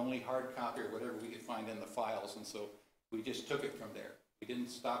 with only hard copy or whatever we could find in the files, and so we just took it from there. We didn't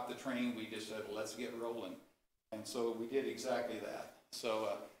stop the train, we just said, let's get rolling. And so we did exactly that.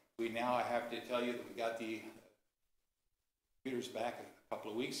 So we now, I have to tell you that we got the computers back a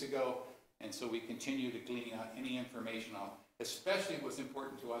couple of weeks ago, and so we continue to glean out any information on, especially what's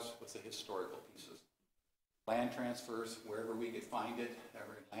important to us was the historical pieces. Land transfers, wherever we could find it,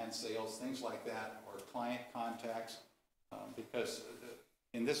 or land sales, things like that, or client contacts, because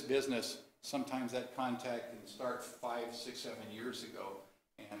in this business, sometimes that contact can start 5, 6, 7 years ago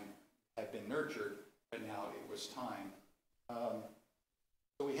and have been nurtured, but now it was time.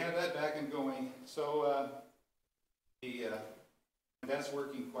 So we have that back and going. So that's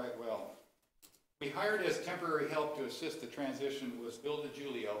working quite well. We hired as temporary help to assist the transition was Bill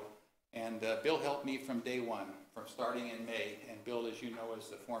DiGiulio, and Bill helped me from day one, from starting in May, and Bill, as you know, is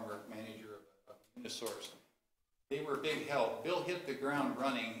the former manager of Unisource. They were a big help. Bill hit the ground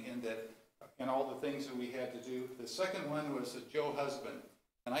running in all the things that we had to do. The second one was Joe Husband,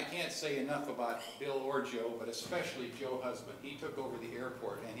 and I can't say enough about Bill or Joe, but especially Joe Husband. He took over the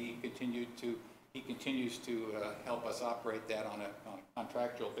airport, and he continues to help us operate that on a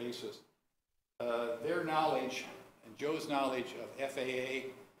contractual basis. Their knowledge and Joe's knowledge of FAA,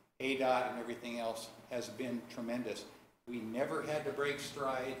 ADOT, and everything else has been tremendous. We never had to break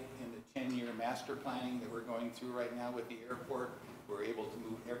stride in the 10-year master planning that we're going through right now with the airport. We're able to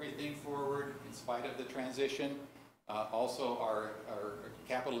move everything forward in spite of the transition. Also, our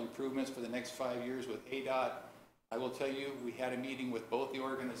capital improvements for the next 5 years with ADOT. I will tell you, we had a meeting with both the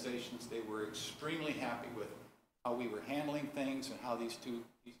organizations. They were extremely happy with how we were handling things and how these two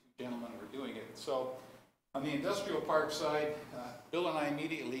gentlemen were doing it. So on the industrial park side, Bill and I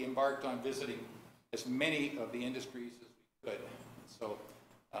immediately embarked on visiting as many of the industries as we could. So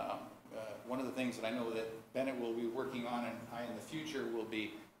one of the things that I know that Bennett will be working on and I in the future will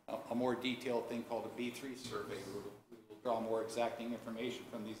be a more detailed thing called a B3 survey, where we will draw more exacting information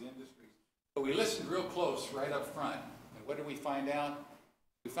from these industries. But we listened real close right up front. And what did we find out?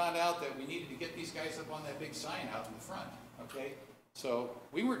 We found out that we needed to get these guys up on that big sign out in the front, okay? So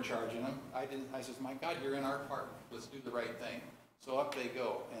we weren't charging them. I said, my God, you're in our park. Let's do the right thing. So up they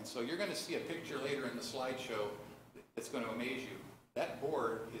go. And so you're going to see a picture later in the slideshow that's going to amaze you. That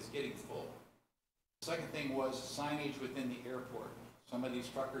board is getting full. The second thing was signage within the airport. Some of these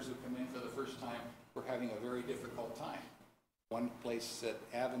truckers who come in for the first time were having a very difficult time. One place said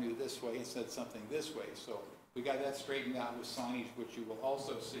avenue this way and said something this way. So we got that straightened out with signage, which you will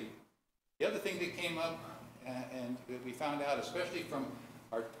also see. The other thing that came up and that we found out, especially from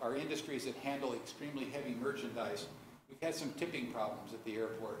our industries that handle extremely heavy merchandise, we've had some tipping problems at the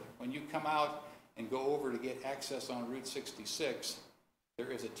airport. When you come out and go over to get access on Route 66, there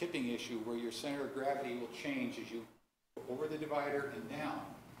is a tipping issue where your center of gravity will change as you go over the divider and down.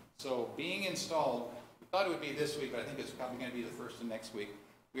 So being installed, we thought it would be this week, but I think it's probably going to be the first of next week.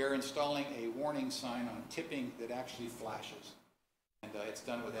 We are installing a warning sign on tipping that actually flashes. And it's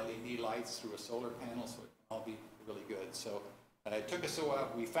done with LED lights through a solar panel, so it can all be really good. So it took us a while.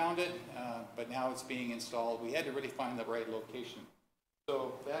 We found it, but now it's being installed. We had to really find the right location.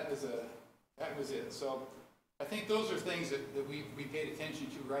 So that was it. So I think those are things that we paid attention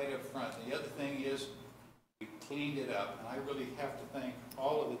to right up front. And the other thing is we cleaned it up, and I really have to thank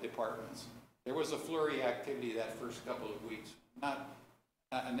all of the departments. There was a flurry activity that first couple of weeks. Not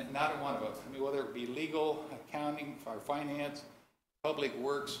one of us. I mean, whether it be legal, accounting, or finance, Public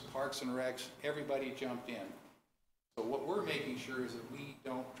Works, Parks and Recs, everybody jumped in. So what we're making sure is that we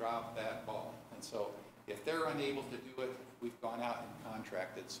don't drop that ball. And so if they're unable to do it, we've gone out and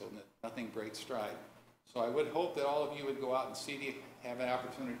contracted so that nothing breaks stride. So I would hope that all of you would go out and have an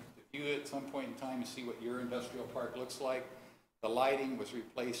opportunity to view it at some point in time and see what your industrial park looks like. The lighting was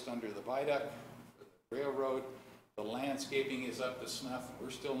replaced under the viaduct for the railroad. The landscaping is up to snuff.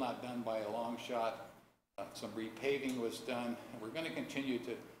 We're still not done by a long shot. Some repaving was done, and we're going to continue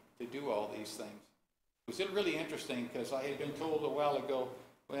to do all these things. It was really interesting because I had been told a while ago,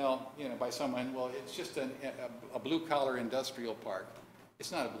 well, by someone, well, it's just a blue-collar industrial park.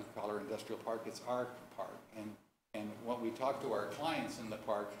 It's not a blue-collar industrial park, it's our park. And when we talked to our clients in the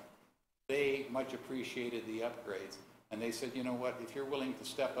park, they much appreciated the upgrades. And they said, you know what, if you're willing to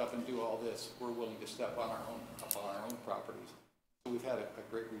step up and do all this, we're willing to step on our own properties. So we've had a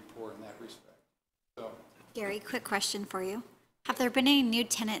great rapport in that respect. So, Gary, quick question for you. Have there been any new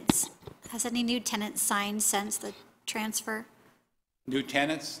tenants? Has any new tenants signed since the transfer? New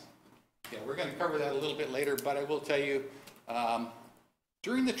tenants? Yeah, we're going to cover that a little bit later, but I will tell you,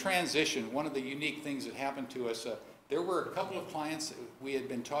 during the transition, one of the unique things that happened to us, there were a couple of clients that we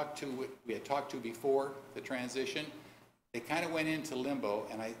had talked to before the transition. They kind of went into limbo,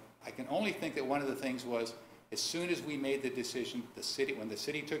 and I can only think that one of the things was, as soon as we made the decision, when the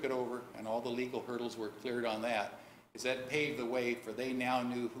city took it over and all the legal hurdles were cleared on that, is that paved the way for they now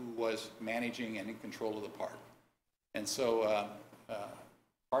knew who was managing and in control of the park. And so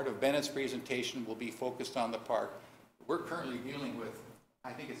part of Bennett's presentation will be focused on the park. We're currently dealing with,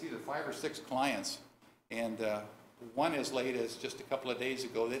 I think it's either 5 or 6 clients, and one as late as just a couple of days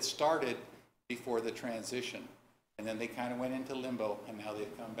ago that started before the transition. And then they kind of went into limbo, and now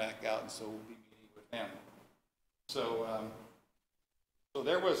they've come back out, and so we'll be meeting with them. So, so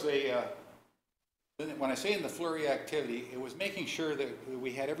there was when I say in the flurry activity, it was making sure that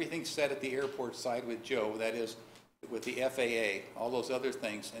we had everything set at the airport side with Joe, that is, with the FAA, all those other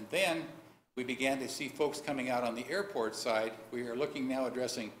things. And then we began to see folks coming out on the airport side. We are looking now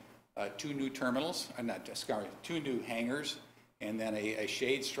addressing 2 new terminals, 2 new hangars, and then a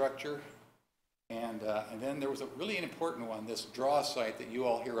shade structure. And then there was a really important one, this draw site that you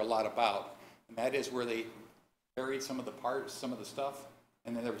all hear a lot about, and that is where they buried some of the parts, some of the stuff,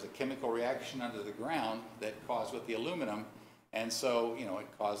 and then there was a chemical reaction under the ground that caused with the aluminum, and so, you know, it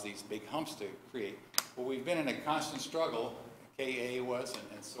caused these big humps to create. Well, we've been in a constant struggle, KA was,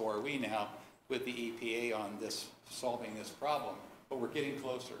 and so are we now, with the EPA on this, solving this problem, but we're getting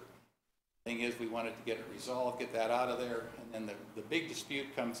closer. Thing is, we wanted to get it resolved, get that out of there, and then the big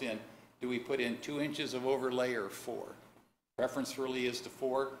dispute comes in. Do we put in 2 inches of overlay or 4? Preference really is to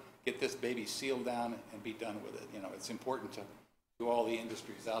 4. Get this baby sealed down and be done with it. You know, it's important to all the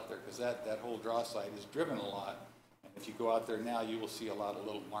industries out there, because that whole draw site is driven a lot. And if you go out there now, you will see a lot of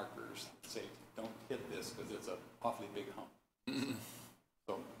little markers that say, don't hit this because it's an awfully big hump.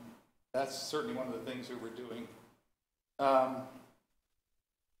 So that's certainly one of the things that we're doing.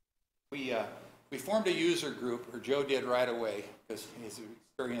 We formed a user group, or Joe did right away, because his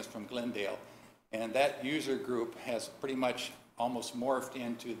experience from Glendale. And that user group has pretty much almost morphed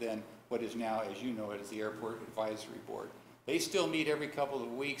into then what is now, as you know it, as the Airport Advisory Board. They still meet every couple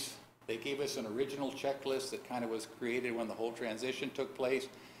of weeks. They gave us an original checklist that kind of was created when the whole transition took place.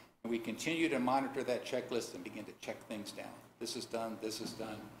 And we continue to monitor that checklist and begin to check things down. This is done, this is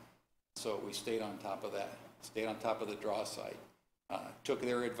done. So we stayed on top of that, stayed on top of the draw site. Took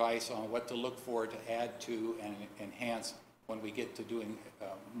their advice on what to look for to add to and enhance when we get to doing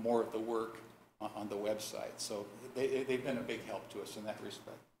more of the work on the website. So they've been a big help to us in that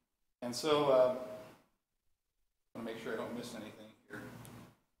respect. And so I want to make sure I don't miss anything here.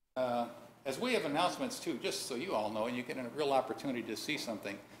 As we have announcements too, just so you all know, and you get a real opportunity to see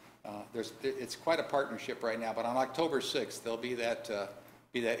something, it's quite a partnership right now, but on October 6th, there'll be that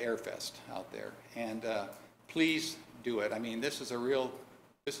Airfest out there. And please do it. I mean, this is a real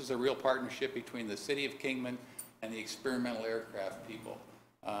partnership between the city of Kingman and the experimental aircraft people.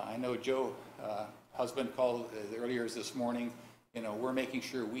 I know Joe, husband, called earlier this morning. You know, we're making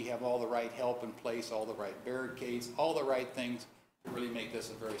sure we have all the right help in place, all the right barricades, all the right things to really make this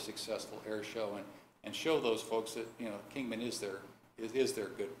a very successful air show and show those folks that, you know, Kingman is their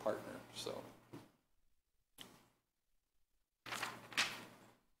good partner. So,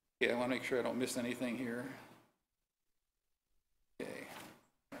 yeah, I want to make sure I don't miss anything here. Okay.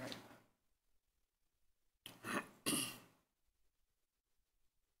 All right.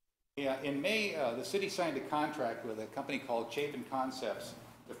 Yeah, in May, the city signed a contract with a company called Chapin Concepts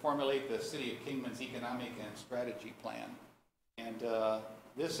to formulate the city of Kingman's economic and strategy plan. And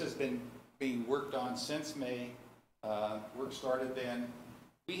this has been being worked on since May. Work started then.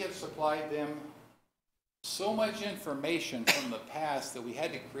 We have supplied them so much information from the past that we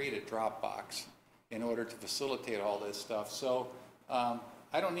had to create a Dropbox in order to facilitate all this stuff. So I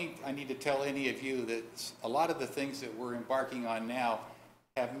need to tell any of you that a lot of the things that we're embarking on now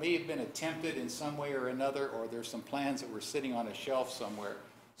may have been attempted in some way or another, or there's some plans that were sitting on a shelf somewhere.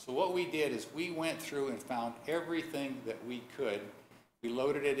 So what we did is we went through and found everything that we could. We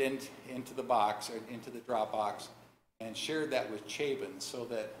loaded it into the box, or into the Dropbox, and shared that with Chapin so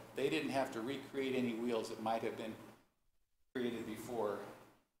that they didn't have to recreate any wheels that might have been created before.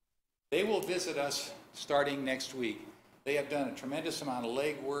 They will visit us starting next week. They have done a tremendous amount of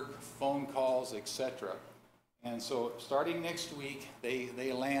legwork, phone calls, etc. And so starting next week, they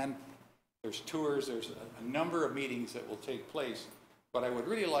land, there's tours, there's a number of meetings that will take place. But I would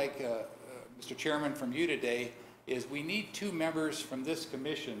really like, Mr. Chairman, from you today, is we need 2 members from this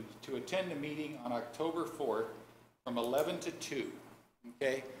commission to attend a meeting on October 4th from 11 to 2,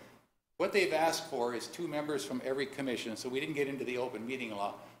 okay? What they've asked for is 2 members from every commission, so we didn't get into the open meeting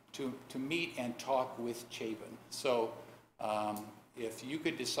law, to meet and talk with Chapin. So if you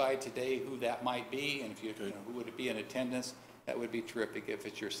could decide today who that might be, and if you know, who would be in attendance, that would be terrific. If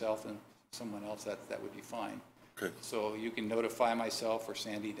it's yourself and someone else, that would be fine. Okay. So you can notify myself or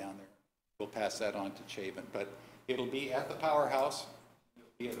Sandy down there. We'll pass that on to Chapin. But it'll be at the Powerhouse. It'll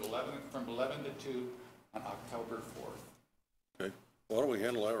be at from 11 to 2 on October 4th. Okay, why don't we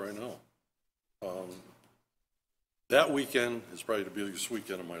handle that right now? That weekend is probably the biggest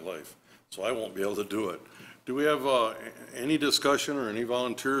weekend of my life, so I won't be able to do it. Do we have any discussion or any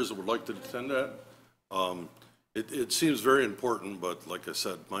volunteers that would like to attend that? It seems very important, but like I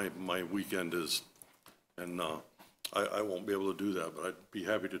said, my weekend is, and I won't be able to do that, but I'd be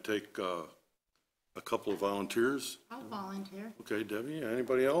happy to take a couple of volunteers. I'll volunteer. Okay, Debbie,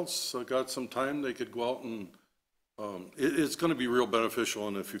 anybody else got some time they could go out and, it's going to be real beneficial,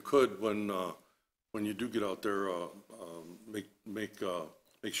 and if you could, when you do get out there,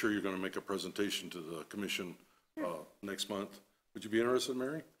 make sure you're going to make a presentation to the commission next month. Would you be interested,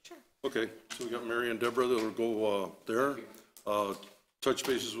 Mary? Sure. Okay, so we got Mary and Deborah that will go there, touch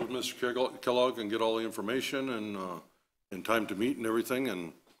bases with Mr. Kellogg and get all the information and time to meet and everything,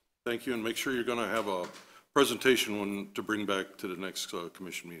 and thank you, and make sure you're going to have a presentation to bring back to the next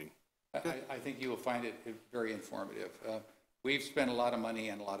commission meeting. I think you will find it very informative. We've spent a lot of money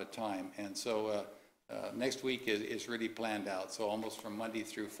and a lot of time, and so next week is really planned out. So almost from Monday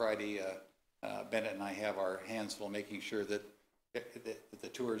through Friday, Bennett and I have our hands full making sure that the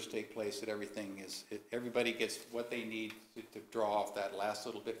tours take place, that everybody gets what they need to draw off that last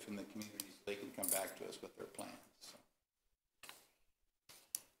little bit from the community so they can come back to us with their plans. So.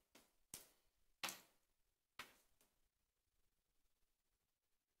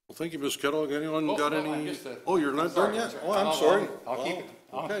 Well, thank you, Ms. Kellogg. Anyone Oh, got no, any? I'm just, Oh, you're not done sorry, yet? sorry. Oh, I'm sorry. I'll keep it.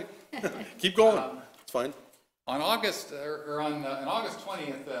 Okay. Keep going. It's fine. On August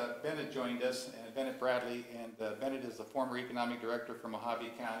 20th, Bennett joined us, and Bennett Bradley, and Bennett is the former economic director for Mojave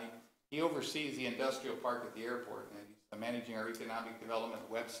County. He oversees the industrial park at the airport, and he's managing our economic development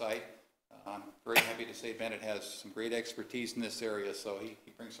website. I'm very happy to say Bennett has some great expertise in this area, so he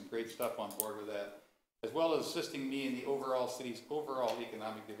brings some great stuff on board with that, as well as assisting me in the city's overall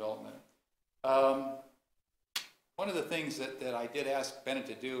economic development. One of the things that I did ask Bennett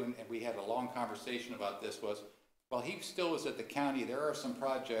to do, and we had a long conversation about this, was while he still was at the county, there are some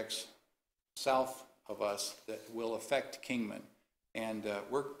projects south of us that will affect Kingman. And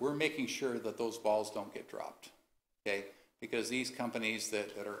we're making sure that those balls don't get dropped, okay? Because these companies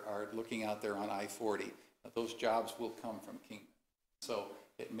that are looking out there on I-40, those jobs will come from Kingman. So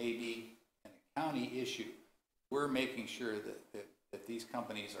it may be a county issue. We're making sure that these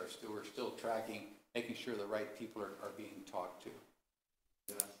companies we're still tracking, making sure the right people are being talked to.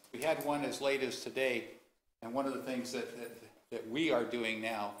 We had one as late as today, and one of the things that we are doing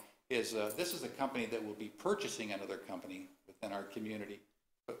now is this is a company that will be purchasing another company within our community,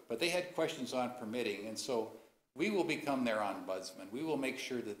 but they had questions on permitting, and so we will become their ombudsman. We will make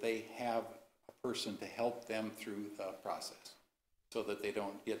sure that they have a person to help them through the process so that they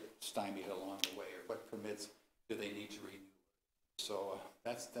don't get stymied along the way, or what permits do they need to renew. So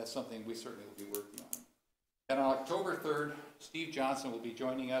that's something we certainly will be working on. And on October 3rd, Steve Johnson will be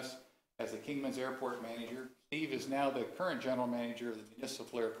joining us as the Kingman's airport manager. Steve is now the current general manager of the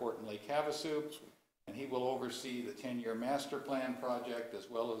municipal airport in Lake Havasu, and he will oversee the 10-year master plan project as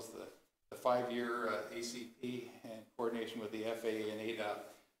well as the 5-year ACP and coordination with the FAA and ADOT.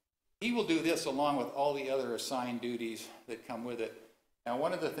 He will do this along with all the other assigned duties that come with it. Now,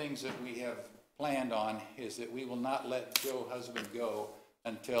 one of the things that we have planned on is that we will not let Joe Husband go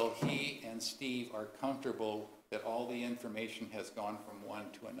until he and Steve are comfortable that all the information has gone from one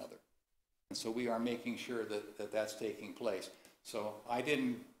to another. And so we are making sure that that's taking place. So I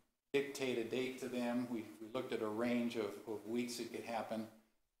didn't dictate a date to them. We looked at a range of weeks it could happen,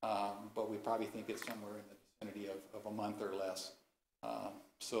 but we probably think it's somewhere in the vicinity of a month or less,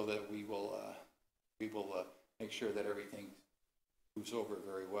 so that we will make sure that everything moves over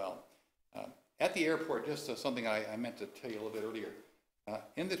very well. At the airport, just something I meant to tell you a little bit earlier.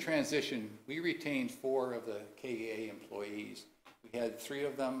 In the transition, we retained 4 of the KAA employees. We had 3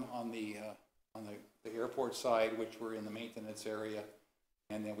 of them on the airport side, which were in the maintenance area,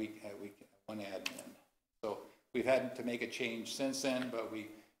 and then we one admin. So we've had to make a change since then, but we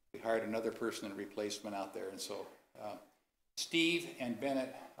hired another person in replacement out there. And so Steve and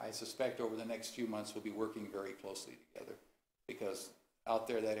Bennett, I suspect over the next few months, will be working very closely together, because out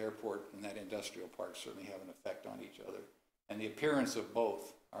there, that airport and that industrial park certainly have an effect on each other. And the appearance of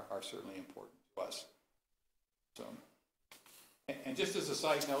both are certainly important to us. So, and just as a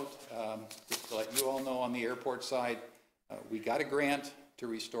side note, just to let you all know, on the airport side, we got a grant to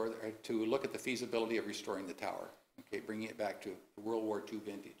restore, to look at the feasibility of restoring the tower, okay, bringing it back to World War II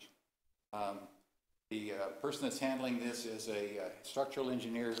vintage. The person that's handling this is a structural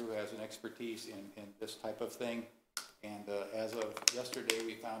engineer who has an expertise in this type of thing. And as of yesterday,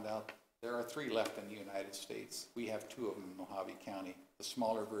 we found out there are 3 left in the United States. We have 2 of them in Mojave County, the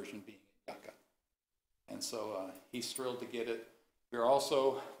smaller version being Yucca. And so he's thrilled to get it. We're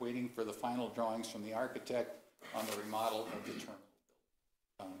also waiting for the final drawings from the architect on the remodel of the terminal.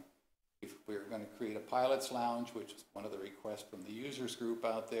 We're going to create a pilot's lounge, which is one of the requests from the users group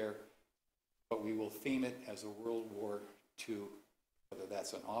out there, but we will theme it as a World War II, whether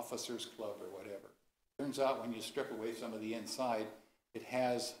that's an officers club or whatever. Turns out when you strip away some of the inside, it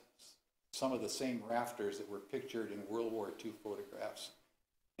has some of the same rafters that were pictured in World War II photographs.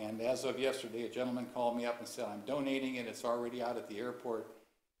 And as of yesterday, a gentleman called me up and said, I'm donating it, it's already out at the airport,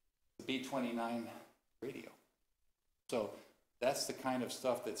 the B-29 radio. So that's the kind of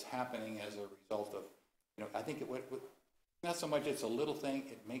stuff that's happening as a result of, I think not so much it's a little thing,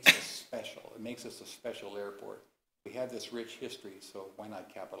 it makes us special. It makes us a special airport. We have this rich history, so why not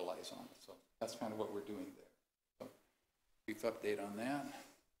capitalize on it? So that's kind of what we're doing there. So brief update on that.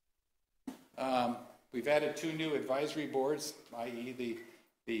 We've added 2 new advisory boards, i.e.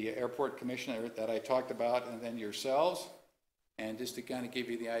 the airport commissioner that I talked about, and then yourselves. And just to kind of give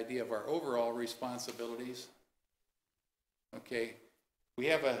you the idea of our overall responsibilities. Okay, we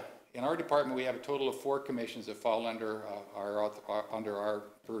have in our department, we have a total of 4 commissions that fall under our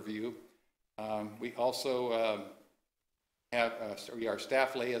purview. We also we are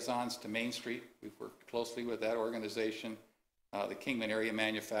staff liaisons to Main Street. We've worked closely with that organization. The Kingman area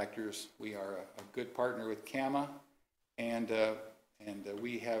manufacturers, we are a good partner with CAMA, and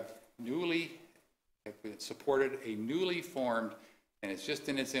we have supported a newly formed, and it's just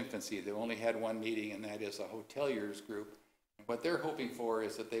in its infancy. They've only had 1 meeting, and that is a hoteliers group. What they're hoping for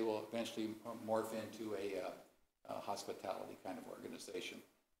is that they will eventually morph into a hospitality kind of organization.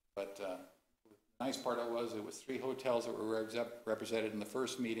 But the nice part it was 3 hotels that were represented in the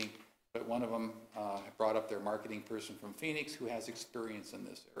first meeting, but one of them brought up their marketing person from Phoenix who has experience in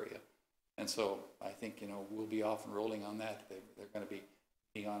this area. And so I think, we'll be off and rolling on that. They're going to be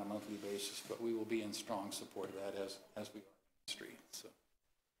meeting on a monthly basis, but we will be in strong support of that as we are in the street. So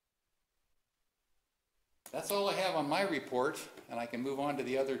that's all I have on my report, and I can move on to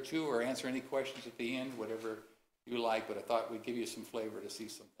the other 2 or answer any questions at the end, whatever you like, but I thought we'd give you some flavor to see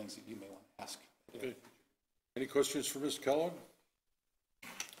some things that you may want to ask. Okay. Any questions for Mr. Kellogg?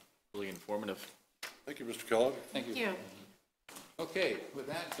 Really informative. Thank you, Mr. Kellogg. Thank you. Thank you. Okay, with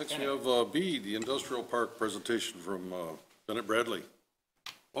that. Next we have B, the industrial park presentation from Bennett Bradley.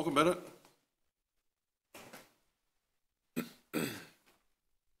 Welcome, Bennett.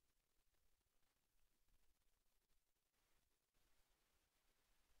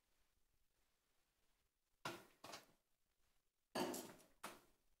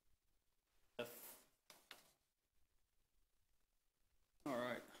 All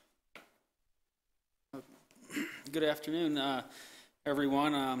right. Good afternoon,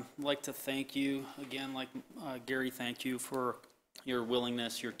 everyone. I'd like to thank you again, like Gary, thank you for your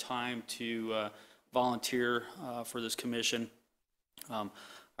willingness, your time to volunteer for this commission. I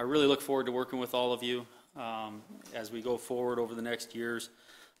really look forward to working with all of you as we go forward over the next years.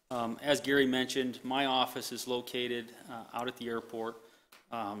 As Gary mentioned, my office is located out at the airport,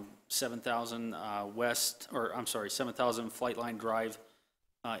 7,000 Flightline Drive.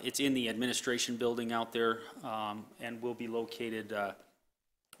 It's in the administration building out there, and we'll be located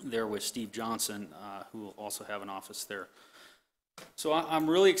there with Steve Johnson, who will also have an office there. So I'm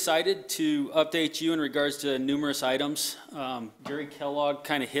really excited to update you in regards to numerous items. Gary Kellogg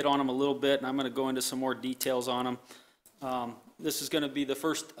kind of hit on them a little bit, and I'm going to go into some more details on them. This is going to be the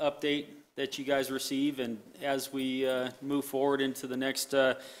first update that you guys receive, and as we move forward into the next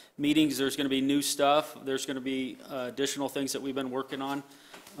meetings, there's going to be new stuff. There's going to be additional things that we've been working on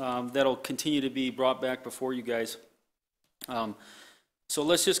that'll continue to be brought back before you guys. So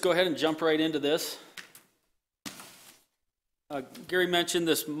let's just go ahead and jump right into this. Gary mentioned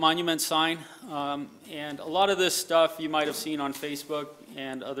this monument sign, and a lot of this stuff you might have seen on Facebook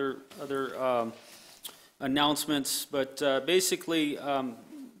and other announcements, but basically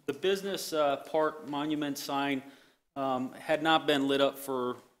the business park monument sign had not been lit up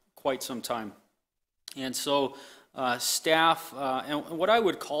for quite some time. And so staff, and what I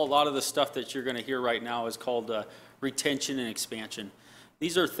would call a lot of the stuff that you're going to hear right now is called retention and expansion.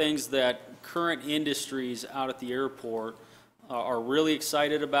 These are things that current industries out at the airport are really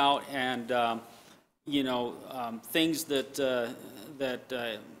excited about, and things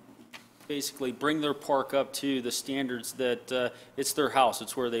that basically bring their park up to the standards that it's their house,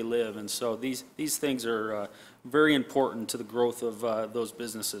 it's where they live. And so these things are very important to the growth of those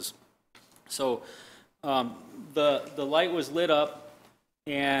businesses. So the light was lit up,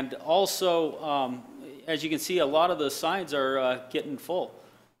 and also, as you can see, a lot of the signs are getting full.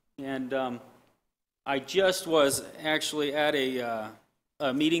 And I just was actually at a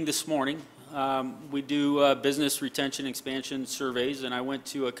meeting this morning. We do business retention expansion surveys, and I went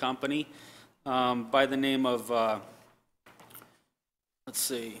to a company by the name of, let's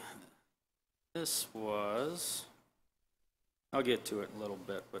see, this was, I'll get to it in a little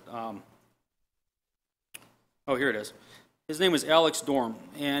bit, but, oh, here it is. His name is Alex Dorm,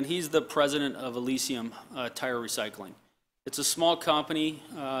 and he's the president of Elysium Tire Recycling. It's a small company.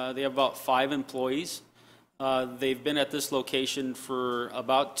 They have about 5 employees. They've been at this location for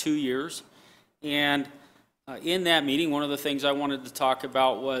about 2 years. And in that meeting, one of the things I wanted to talk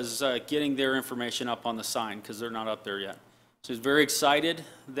about was getting their information up on the sign, because they're not up there yet. So he's very excited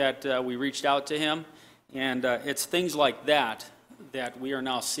that we reached out to him. And it's things like that that we are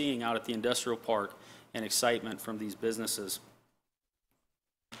now seeing out at the industrial park, and excitement from these businesses.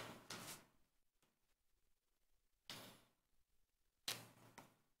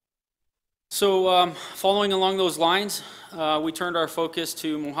 So following along those lines, we turned our focus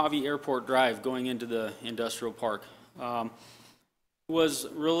to Mojave Airport Drive going into the industrial park. Was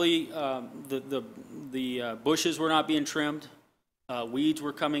really, the bushes were not being trimmed, weeds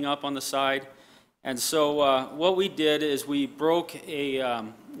were coming up on the side, and so what we did is we broke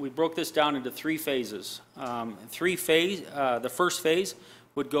this down into 3 phases. The first phase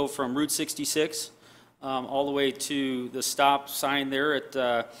would go from Route 66 all the way to the stop sign there at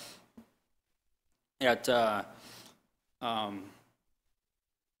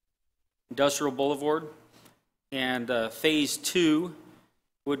Industrial Boulevard, and phase 2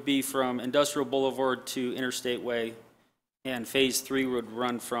 would be from Industrial Boulevard to Interstate Way, and phase 3 would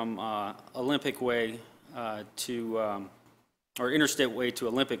run from Olympic Way or Interstate Way to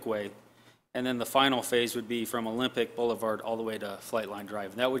Olympic Way, and then the final phase would be from Olympic Boulevard all the way to Flightline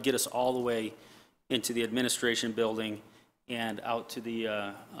Drive. And that would get us all the way into the administration building and out to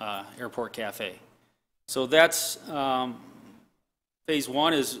the airport cafe. So that's phase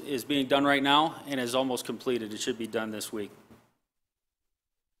 1 is being done right now and is almost completed. It should be done this week.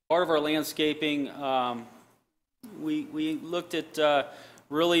 Part of our landscaping, we looked at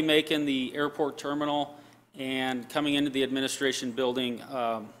really making the airport terminal and coming into the administration building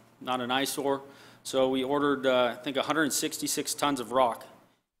not an eyesore. So we ordered, I think, 166 tons of rock,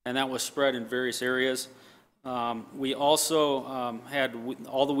 and that was spread in various areas. We also had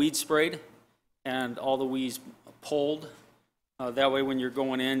all the weeds sprayed and all the weeds pulled. That way when you're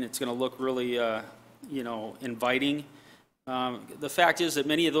going in, it's going to look really, inviting. The fact is that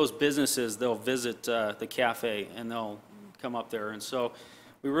many of those businesses, they'll visit the cafe and they'll come up there. And so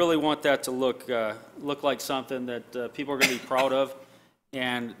we really want that to look like something that people are going to be proud of,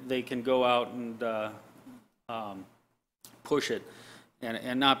 and they can go out and push it.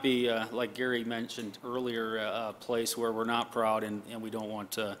 And not be, like Gary mentioned earlier, a place where we're not proud and we don't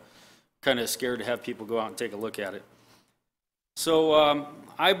want to, kind of scared to have people go out and take a look at it. So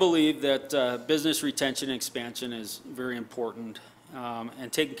I believe that business retention and expansion is very important,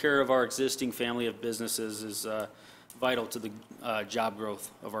 and taking care of our existing family of businesses is vital to the job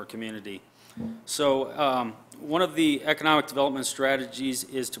growth of our community. So one of the economic development strategies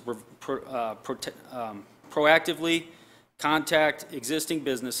is to proactively contact existing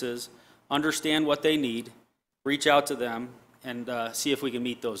businesses, understand what they need, reach out to them, and see if we can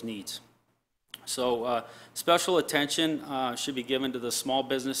meet those needs. So special attention should be given to the small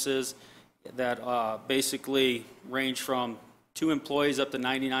businesses that basically range from 2 employees up to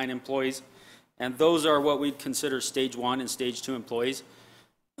 99 employees. And those are what we'd consider stage 1 and stage 2 employees,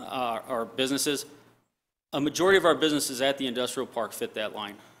 our businesses. A majority of our businesses at the industrial park fit that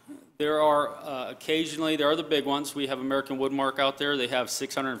line. There are occasionally, there are the big ones. We have American Woodmark out there. They have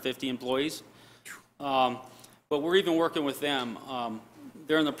 650 employees. But we're even working with them.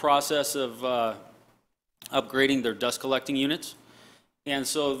 They're in the process of upgrading their dust collecting units. And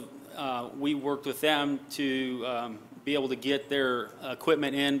so we worked with them to be able to get their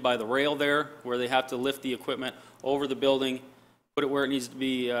equipment in by the rail there, where they have to lift the equipment over the building, put it where it needs to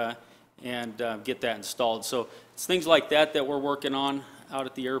be, and get that installed. So it's things like that that we're working on out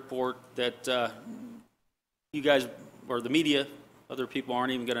at the airport that you guys, or the media, other people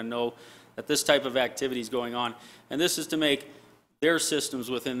aren't even going to know that this type of activity is going on. And this is to make their systems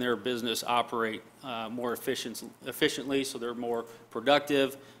within their business operate more efficiently, so they're more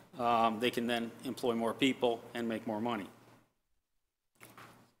productive, they can then employ more people and make more money.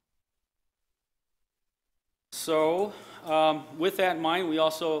 So with that in mind, we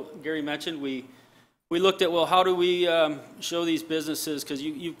also, Gary mentioned, we looked at, well, how do we show these businesses, because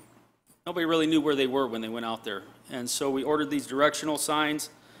nobody really knew where they were when they went out there. And so we ordered these directional signs.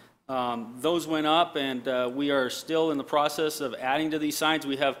 Those went up, and we are still in the process of adding to these signs.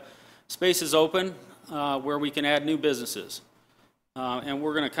 We have spaces open where we can add new businesses. And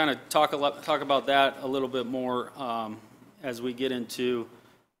we're going to kind of talk about that a little bit more as we get into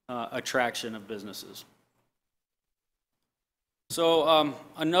attraction of businesses. So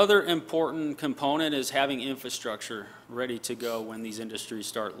another important component is having infrastructure ready to go when these industries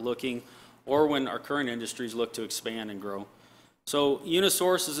start looking, or when our current industries look to expand and grow. So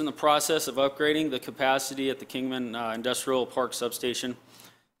Unisource is in the process of upgrading the capacity at the Kingman Industrial Park substation.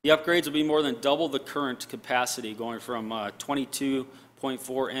 The upgrades will be more than double the current capacity, going from 22.4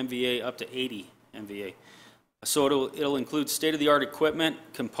 MVA up to 80 MVA. So it'll include state-of-the-art equipment,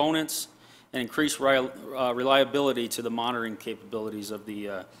 components, and increase reliability to the monitoring capabilities of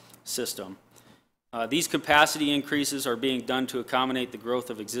the system. These capacity increases are being done to accommodate the growth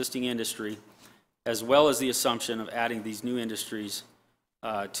of existing industry, as well as the assumption of adding these new industries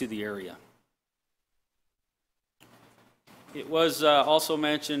to the area. It was also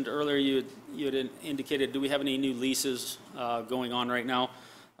mentioned earlier, you had indicated, do we have any new leases going on right now?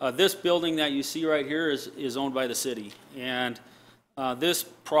 This building that you see right here is owned by the city, and this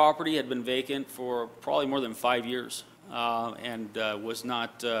property had been vacant for probably more than 5 years and was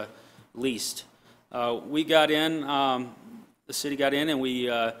not leased. We got in, the city got in, and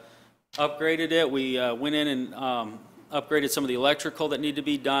we upgraded it. We went in and upgraded some of the electrical that needed to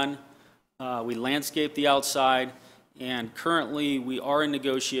be done. We landscaped the outside, and currently we are in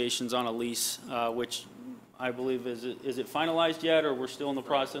negotiations on a lease, which I believe, is it finalized yet, or we're still in the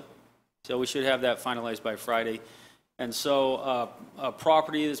process? So we should have that finalized by Friday. And so a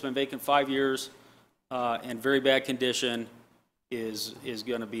property that's been vacant 5 years in very bad condition is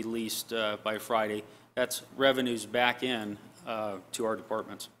going to be leased by Friday. That's revenues back in to our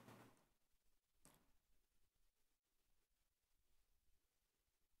departments.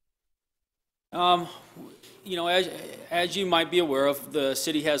 You know, as you might be aware of, the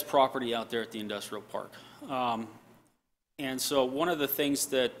city has property out there at the industrial park. And so one of the things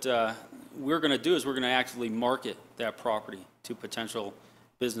that we're going to do is we're going to actively market that property to potential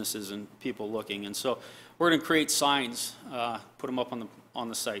businesses and people looking. And so we're going to create signs, put them up on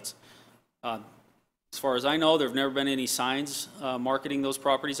the sites. As far as I know, there have never been any signs marketing those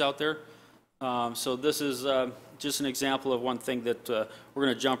properties out there. So this is just an example of one thing that we're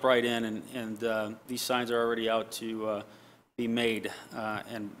going to jump right in, and these signs are already out to be made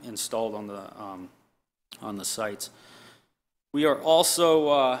and installed on the sites. We are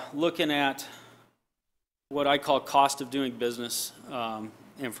also looking at what I call cost of doing business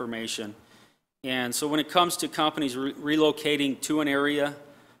information. And so when it comes to companies relocating to an area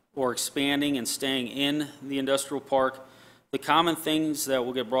or expanding and staying in the industrial park, the common things that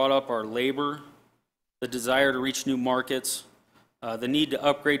will get brought up are labor, the desire to reach new markets, the need to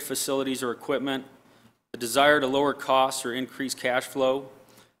upgrade facilities or equipment, the desire to lower costs or increase cash flow,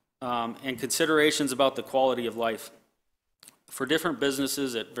 and considerations about the quality of life. For different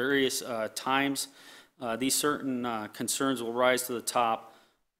businesses at various times, these certain concerns will rise to the top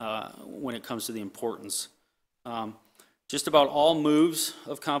when it comes to the importance. Just about all moves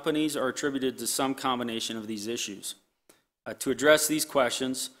of companies are attributed to some combination of these issues. To address these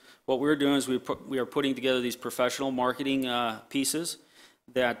questions, what we're doing is we are putting together these professional marketing pieces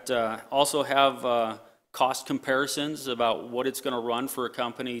that also have cost comparisons about what it's going to run for a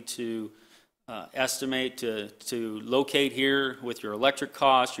company to estimate to locate here with your electric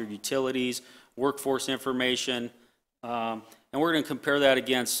costs, your utilities, workforce information, and we're going to compare that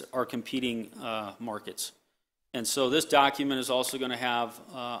against our competing markets. And so this document is also going to have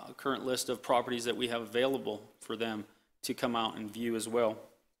a current list of properties that we have available for them to come out and view as well.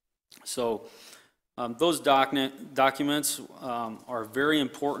 So those documents are very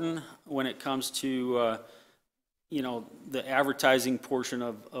important when it comes to you know, the advertising portion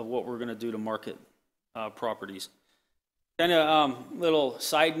of what we're going to do to market properties. Kind of little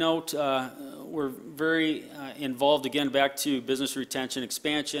side note, we're very involved, again, back to business retention,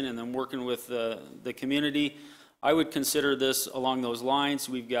 expansion, and then working with the community. I would consider this along those lines.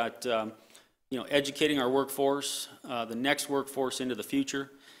 We've got, you know, educating our workforce, the next workforce into the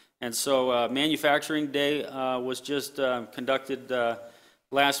future. And so Manufacturing Day was just conducted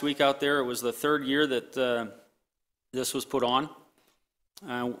last week out there. It was the third year that this was put on.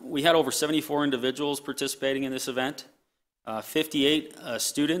 We had over 74 individuals participating in this event, 58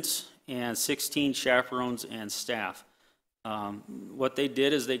 students, and 16 chaperones and staff. What they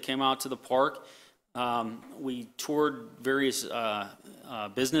did is they came out to the park. We toured various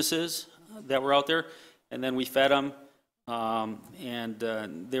businesses that were out there, and then we fed them, and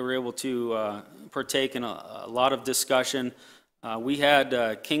they were able to partake in a lot of discussion. We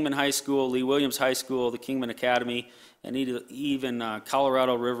had Kingman High School, Lee Williams High School, the Kingman Academy, and even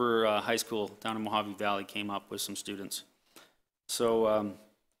Colorado River High School down in Mojave Valley came up with some students. So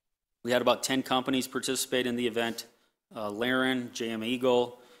we had about 10 companies participate in the event. Laren, JM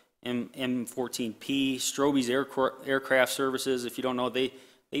Eagle, M14P, Strobe's Aircraft Services. If you don't know, they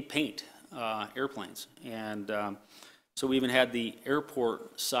paint airplanes. And so we even had the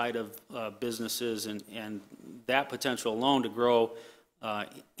airport side of businesses, and that potential alone to grow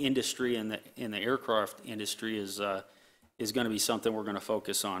industry in the aircraft industry is going to be something we're going to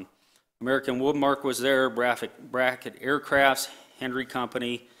focus on. American Woodmark was there, Bracket Aircrafts, Henry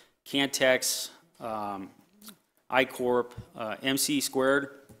Company, Cantex, I-Corp, MC Squared,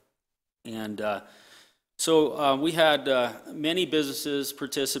 and so we had many businesses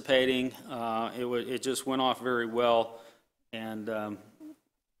participating. It just went off very well, and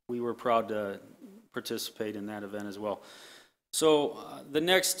we were proud to participate in that event as well. So the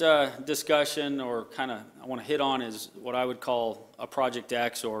next discussion, or kind of I want to hit on, is what I would call a Project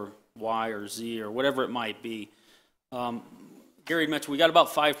X or Y or Z or whatever it might be. Gary mentioned we got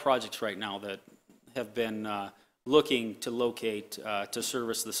about 5 projects right now that have been looking to locate to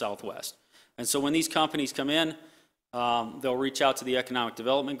service the Southwest. And so when these companies come in, they'll reach out to the economic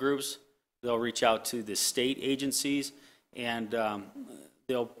development groups, they'll reach out to the state agencies, and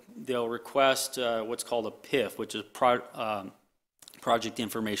they'll request what's called a PIF, which is Project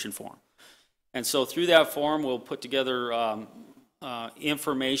Information Form. And so through that form, we'll put together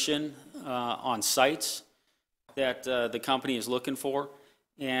information on sites that the company is looking for.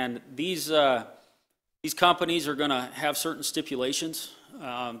 And these companies are going to have certain stipulations.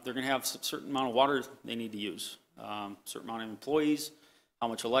 They're going to have a certain amount of water they need to use, certain amount of employees, how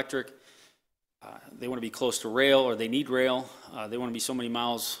much electric. They want to be close to rail, or they need rail. They want to be so many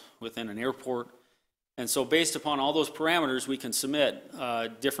miles within an airport. And so based upon all those parameters, we can submit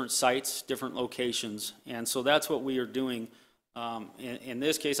different sites, different locations. And so that's what we are doing. In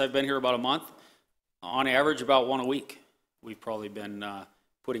this case, I've been here about a month. On average, about 1 a week we've probably been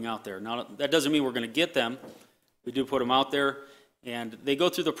putting out there. Now, that doesn't mean we're going to get them. We do put them out there, and they go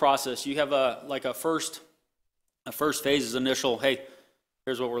through the process. You have a first phase is initial, hey,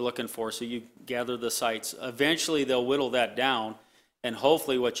 here's what we're looking for. So you gather the sites. Eventually, they'll whittle that down, and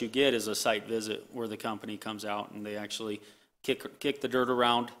hopefully what you get is a site visit where the company comes out and they actually kick the dirt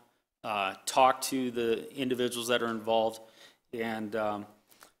around, talk to the individuals that are involved, and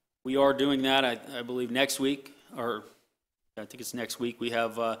we are doing that, I believe, next week, or I think it's next week. We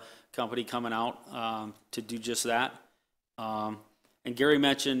have a company coming out to do just that. And Gary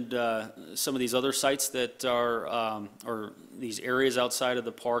mentioned some of these other sites that are, or these areas outside of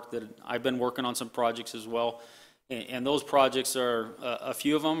the park that I've been working on some projects as well. And those projects are, a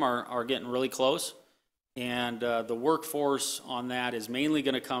few of them are getting really close. And the workforce on that is mainly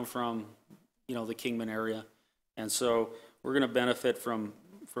going to come from, the Kingman area. And so we're going to benefit from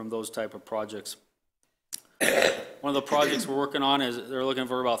those type of projects. One of the projects we're working on is they're looking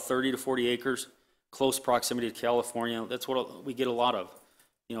for about 30 to 40 acres, close proximity to California. That's what we get a lot of.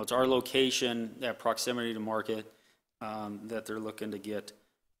 It's our location, that proximity to market that they're looking to get.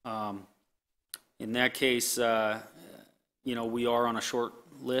 In that case, we are on a short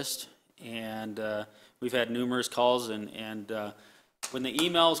list, and we've had numerous calls, and when the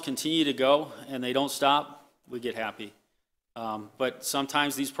emails continue to go and they don't stop, we get happy. But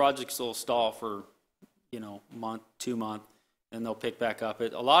sometimes these projects will stall for, month, 2 months, and they'll pick back up.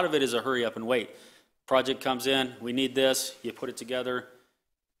 A lot of it is a hurry up and wait. Project comes in, we need this, you put it together,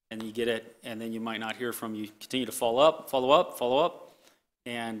 and you get it, and then you might not hear from you. Continue to follow up,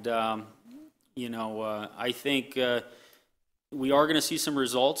 and I think we are going to see some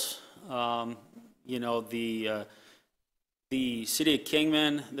results. The city of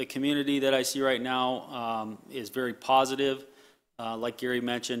Kingman, the community that I see right now is very positive. Like Gary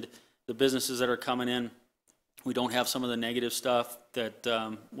mentioned, the businesses that are coming in, we don't have some of the negative stuff that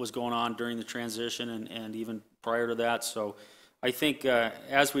was going on during the transition and even prior to that. So I think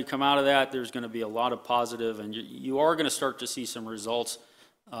as we come out of that, there's going to be a lot of positive, and you are going to start to see some results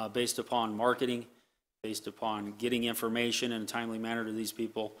based upon marketing, based upon getting information in a timely manner to these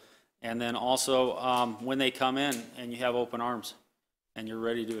people. And then also when they come in and you have open arms and you're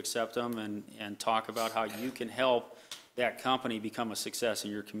ready to accept them and talk about how you can help that company become a success in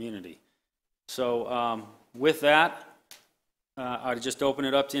your community. So with that, I'd just open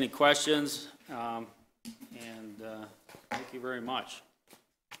it up to any questions, and thank you very much.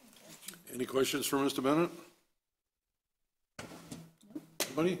 Any questions for Mr. Bennett?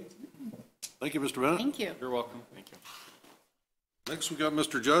 Anybody? Thank you, Mr. Bennett. Thank you. You're welcome. Thank you. Next, we got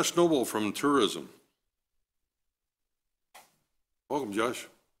Mr. Josh Noble from Tourism. Welcome, Josh.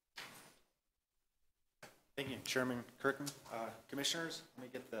 Thank you, Chairman Kirkman. Commissioners, let me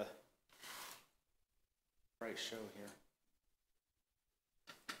get the right show here.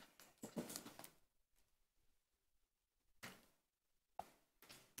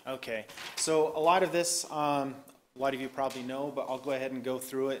 Okay, so a lot of this, a lot of you probably know, but I'll go ahead and go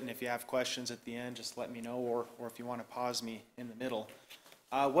through it, and if you have questions at the end, just let me know, or if you want to pause me in the middle.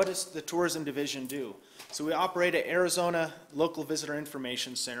 What does the Tourism Division do? So we operate at Arizona Local Visitor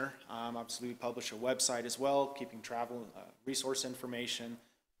Information Center. Obviously, we publish a website as well, keeping travel resource information,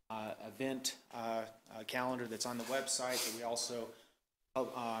 event calendar that's on the website that we also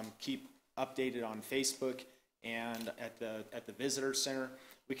keep updated on Facebook and at the Visitor Center.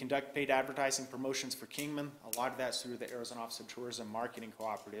 We conduct paid advertising promotions for Kingman. A lot of that's through the Arizona Office of Tourism Marketing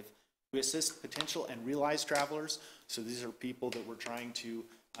Cooperative. We assist potential and realized travelers. So these are people that we're trying to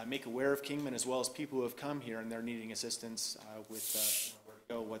make aware of Kingman, as well as people who have come here and they're needing assistance with where to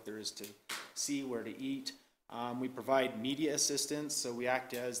go, what there is to see, where to eat. We provide media assistance. So we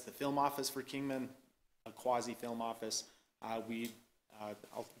act as the film office for Kingman, a quasi-film office. I'll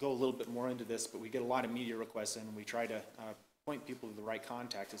go a little bit more into this, but we get a lot of media requests in, and we try to point people to the right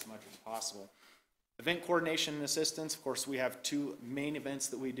contact as much as possible. Event coordination and assistance, of course, we have two main events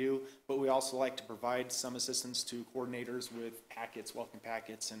that we do, but we also like to provide some assistance to coordinators with packets, welcome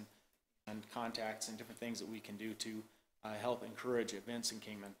packets, and contacts and different things that we can do to help encourage events in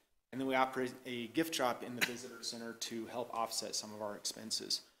Kingman. And then we operate a gift shop in the Visitor Center to help offset some of our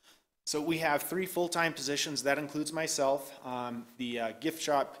expenses. So we have 3 full-time positions. That includes myself, the gift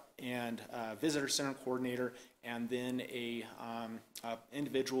shop and Visitor Center coordinator, and then a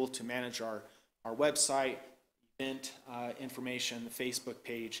individual to manage our website, event information, the Facebook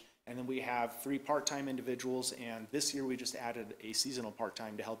page, and then we have 3 part-time individuals, and this year we just added a seasonal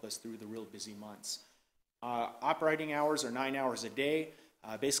part-time to help us through the real busy months. Operating hours are 9 hours a day,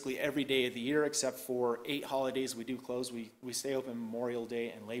 basically every day of the year except for 8 holidays we do close. We stay open Memorial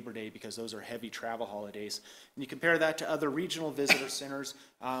Day and Labor Day because those are heavy travel holidays. And you compare that to other regional visitor centers,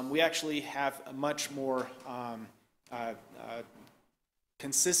 we actually have a much more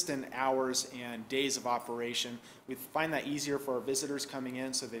consistent hours and days of operation. We find that easier for our visitors coming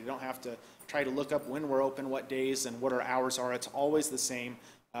in so they don't have to try to look up when we're open, what days, and what our hours are. It's always the same.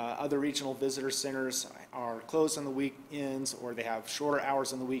 Other regional visitor centers are closed on the weekends, or they have shorter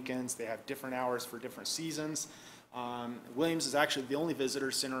hours on the weekends. They have different hours for different seasons. Williams is actually the only visitor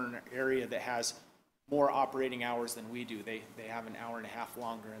center in an area that has more operating hours than we do. They have an hour and a half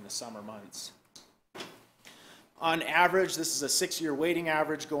longer in the summer months. On average, this is a 6-year waiting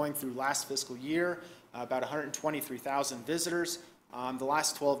average going through last fiscal year, about 123,000 visitors. The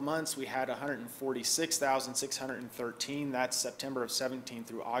last 12 months, we had 146,613. That's September of 17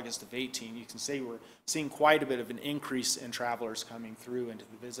 through August of 18. You can see we're seeing quite a bit of an increase in travelers coming through into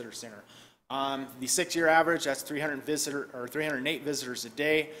the visitor center. The 6-year average, that's 308 visitors a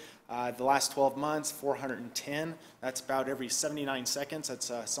day. The last 12 months, 410. That's about every 79 seconds.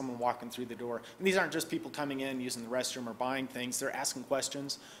 That's someone walking through the door. And these aren't just people coming in, using the restroom, or buying things. They're asking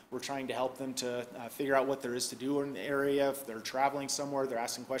questions. We're trying to help them to figure out what there is to do in the area. If they're traveling somewhere, they're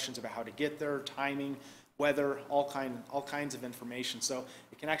asking questions about how to get there, timing, weather, all kinds of information. So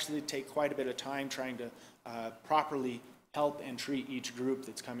it can actually take quite a bit of time trying to properly help and treat each group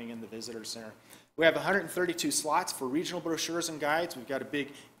that's coming in the visitor center. We have 132 slots for regional brochures and guides. We've got a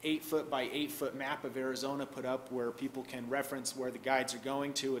big 8-foot by 8-foot map of Arizona put up where people can reference where the guides are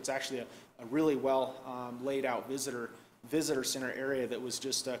going to. It's actually a really well laid out visitor center area that was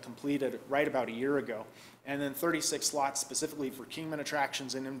just completed right about a year ago. And then 36 slots specifically for Kingman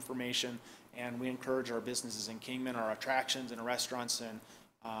attractions and information. And we encourage our businesses in Kingman, our attractions and restaurants and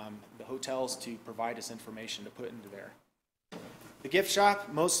the hotels to provide us information to put into there. The gift shop,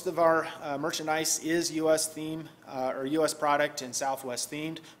 most of our merchandise is U.S. theme or U.S. product and Southwest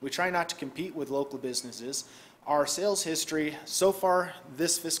themed. We try not to compete with local businesses. Our sales history so far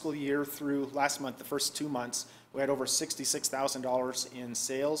this fiscal year through last month, the first 2 months, we had over $66,000 in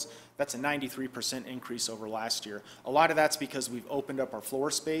sales. That's a 93% increase over last year. A lot of that's because we've opened up our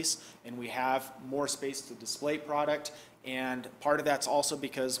floor space and we have more space to display product. And part of that's also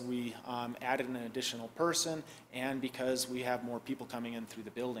because we added an additional person and because we have more people coming in through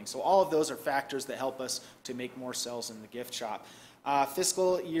the building. So all of those are factors that help us to make more sales in the gift shop.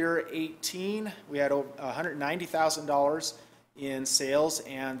 Fiscal year 18, we had over $190,000 in sales,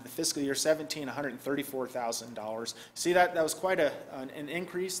 and the fiscal year 17, $134,000. See that was quite an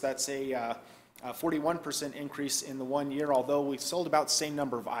increase. That's a 41% increase in the 1 year, although we sold about the same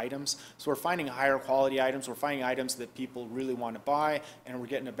number of items. So we're finding higher quality items, we're finding items that people really want to buy, and we're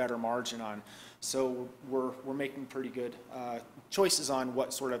getting a better margin on. So we're making pretty good choices on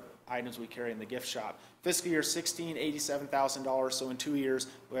what sort of items we carry in the gift shop. Fiscal year 16, $87,000, so in 2 years,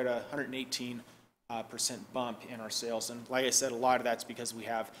 we had a 118% bump in our sales. And like I said, a lot of that's because we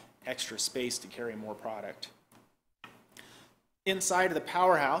have extra space to carry more product. Inside of the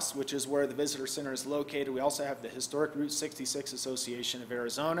powerhouse, which is where the visitor center is located, we also have the Historic Route 66 Association of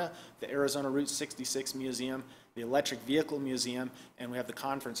Arizona, the Arizona Route 66 Museum, the Electric Vehicle Museum, and we have the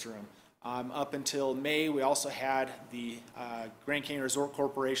conference room. Up until May, we also had the Grand Canyon Resort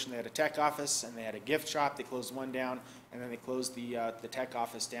Corporation. They had a tech office and they had a gift shop. They closed one down, and then they closed the tech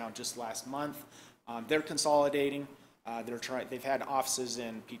office down just last month. They're consolidating. They've had offices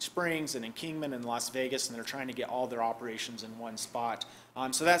in Peach Springs and in Kingman and Las Vegas, and they're trying to get all their operations in one spot.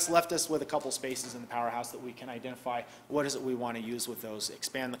 So that's left us with a couple spaces in the powerhouse that we can identify what is it we want to use with those,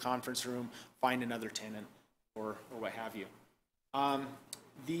 expand the conference room, find another tenant, or what have you.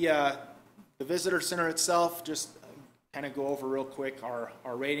 The visitor center itself, just kind of go over real quick our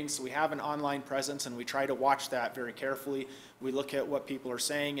ratings. So we have an online presence, and we try to watch that very carefully. We look at what people are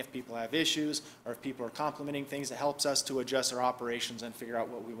saying, if people have issues, or if people are complimenting things. It helps us to adjust our operations and figure out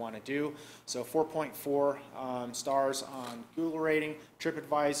what we want to do. So 4.4 stars on Google rating,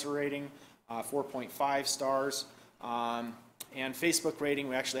 TripAdvisor rating, 4.5 stars. And Facebook rating,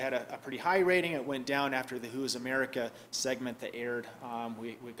 we actually had a pretty high rating. It went down after the Who's America segment that aired.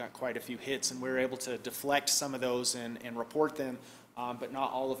 We got quite a few hits, and we were able to deflect some of those and report them, but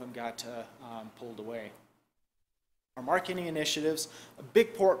not all of them got pulled away. Our marketing initiatives, a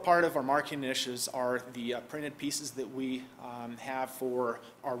big part of our marketing initiatives are the printed pieces that we have for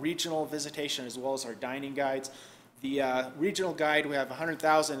our regional visitation as well as our dining guides. The regional guide, we have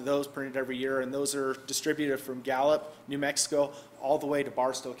 100,000 of those printed every year, and those are distributed from Gallup, New Mexico, all the way to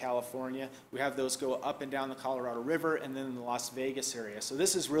Barstow, California. We have those go up and down the Colorado River and then in the Las Vegas area. So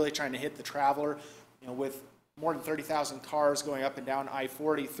this is really trying to hit the traveler, with more than 30,000 cars going up and down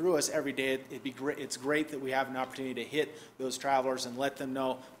I-40 through us every day. It's great that we have an opportunity to hit those travelers and let them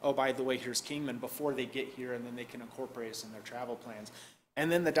know, oh, by the way, here's Kingman, before they get here, and then they can incorporate us in their travel plans. And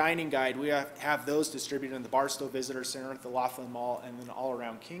then the dining guide, we have those distributed in the Barstow Visitor Center, at the Laughlin Mall, and then all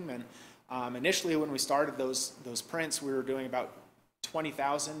around Kingman. Initially, when we started those prints, we were doing about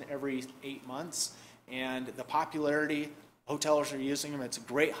 20,000 every 8 months, and the popularity, hotels are using them. It's a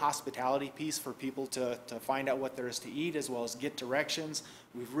great hospitality piece for people to find out what there is to eat as well as get directions.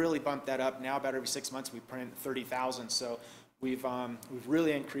 We've really bumped that up. Now about every 6 months we print 30,000. So we've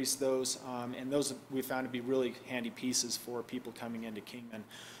really increased those, and those we found to be really handy pieces for people coming into Kingman.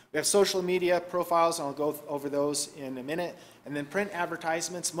 We have social media profiles, and I'll go over those in a minute. And then print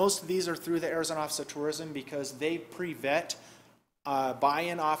advertisements. Most of these are through the Arizona Office of Tourism because they pre-vet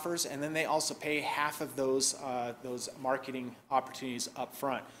buy-in offers, and then they also pay half of those marketing opportunities up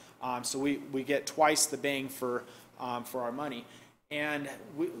front. So we get twice the bang for our money. And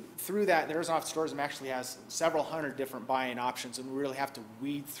through that, the Arizona Office of Tourism actually has several hundred different buy-in options, and we really have to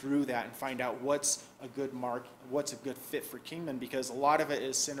weed through that and find out what's a good fit for Kingman, because a lot of it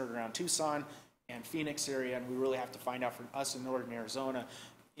is centered around Tucson and Phoenix area, and we really have to find out for us in northern Arizona,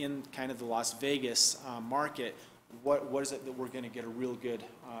 in kind of the Las Vegas market, what is it that we're going to get a real good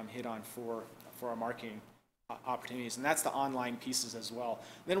hit on for our marketing opportunities, and that's the online pieces as well.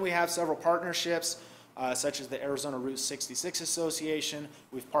 Then we have several partnerships, such as the Arizona Route 66 Association.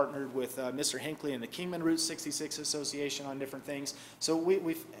 We've partnered with Mr. Hinckley and the Kingman Route 66 Association on different things. So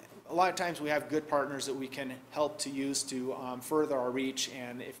a lot of times we have good partners that we can help to use to further our reach,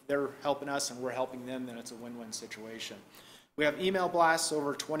 and if they're helping us and we're helping them, then it's a win-win situation. We have email blasts,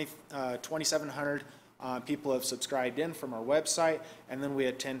 over 2,700 people have subscribed in from our website, and then we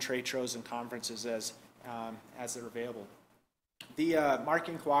attend trade shows and conferences as they're available. The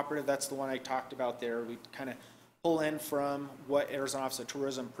marketing cooperative, that's the one I talked about there. We kind of pull in from what Arizona Office of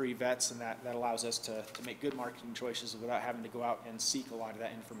Tourism pre-vets, and that allows us to make good marketing choices without having to go out and seek a lot of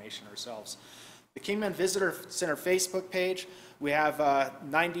that information ourselves. The Kingman Visitor Center Facebook page, we have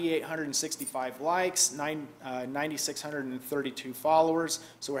 9,865 likes, 9,632 followers,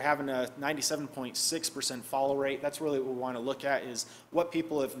 so we're having a 97.6% follow rate. That's really what we want to look at, is what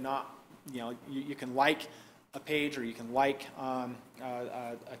people have not, you can like a page, or you can like a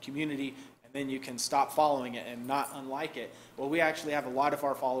community, then you can stop following it and not unlike it. Well, we actually have a lot of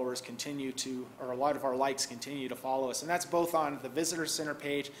our followers continue to, or a lot of our likes continue to follow us, and that's both on the Visitor Center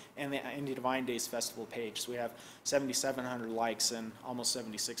page and the Indy Divine Days Festival page. So we have 7,700 likes and almost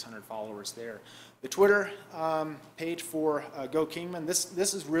 7,600 followers there. The Twitter page for Go Kingman, this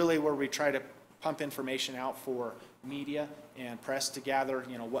is really where we try to pump information out for media and press to gather,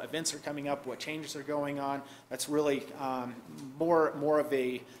 you know, what events are coming up, what changes are going on. That's really more of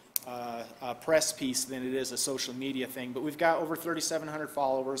a press piece than it is a social media thing. But we've got over 3,700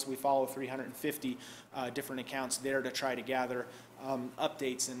 followers. We follow 350 different accounts there to try to gather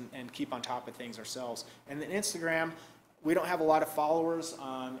updates and keep on top of things ourselves. And then Instagram, we don't have a lot of followers.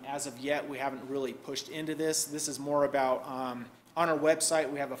 As of yet, we haven't really pushed into this. This is more about, on our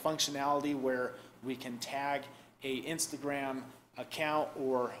website, we have a functionality where we can tag a Instagram account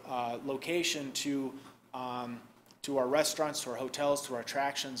or location to our restaurants, to our hotels, to our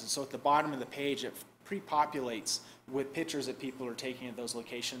attractions. And so at the bottom of the page, it pre-populates with pictures that people are taking at those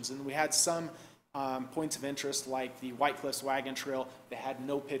locations. And we had some points of interest like the White Cliffs Wagon Trail that had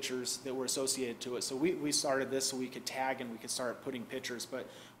no pictures that were associated to it. So we started this so we could tag and we could start putting pictures. But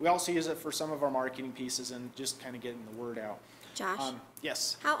we also use it for some of our marketing pieces and just kind of getting the word out. Josh?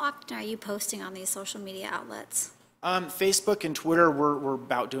 Yes. How often are you posting on these social media outlets? Facebook and Twitter, we're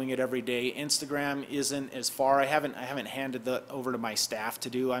about doing it every day. Instagram isn't as far. I haven't handed that over to my staff to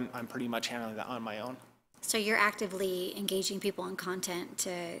do. I'm pretty much handling that on my own. So you're actively engaging people in content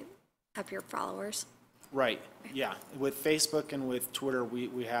to up your followers? Right. Yeah. With Facebook and with Twitter,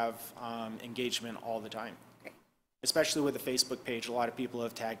 we have engagement all the time. Great. Especially with the Facebook page, a lot of people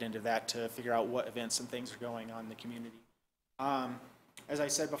have tagged into that to figure out what events and things are going on in the community. As I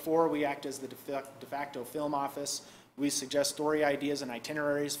said before, we act as the de facto film office. We suggest story ideas and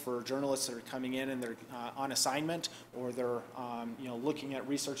itineraries for journalists that are coming in and they're on assignment, or they're looking at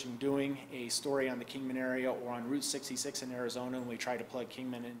researching doing a story on the Kingman area or on Route 66 in Arizona, and we try to plug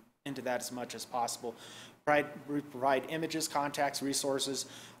Kingman into that as much as possible. We provide images, contacts, resources.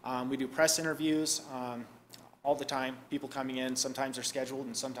 We do press interviews all the time. People coming in, sometimes they're scheduled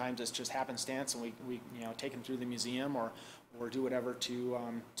and sometimes it's just happenstance, and we take them through the museum or do whatever to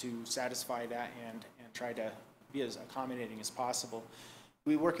satisfy that and try to be as accommodating as possible.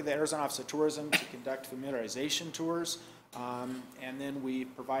 We work with the Arizona Office of Tourism to conduct familiarization tours, and then we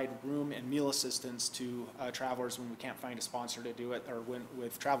provide room and meal assistance to travelers when we can't find a sponsor to do it, or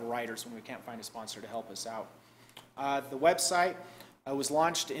with travel writers when we can't find a sponsor to help us out. The website was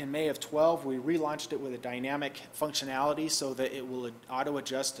launched in May of 12. We relaunched it with a dynamic functionality so that it will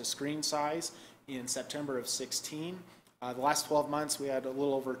auto-adjust to screen size in September of 16. The last 12 months, we had a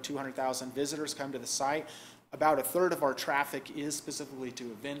little over 200,000 visitors come to the site. About a third of our traffic is specifically to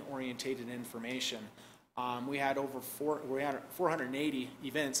event-oriented information. We had 480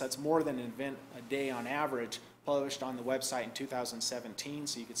 events. That's more than an event a day on average, published on the website in 2017.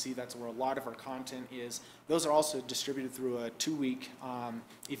 So you can see that's where a lot of our content is. Those are also distributed through a 2-week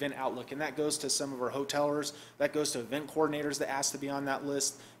event outlook, and that goes to some of our hotelers. That goes to event coordinators that ask to be on that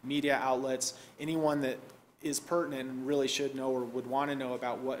list, media outlets, anyone that is pertinent and really should know or would want to know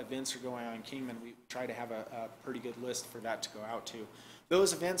about what events are going on in Kingman. We try to have a pretty good list for that to go out to.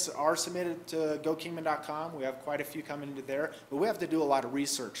 Those events are submitted to gokingman.com. We have quite a few coming into there, but we have to do a lot of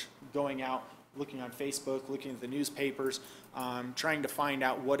research going out, looking on Facebook, looking at the newspapers, trying to find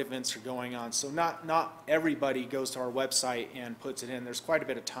out what events are going on. So not everybody goes to our website and puts it in. There's quite a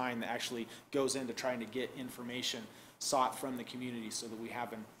bit of time that actually goes into trying to get information sought from the community so that we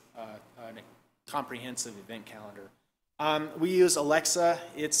have a comprehensive event calendar. We use Alexa.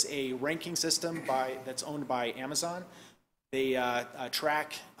 It's a ranking system that's owned by Amazon. They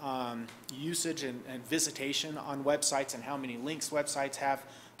track usage and visitation on websites and how many links websites have,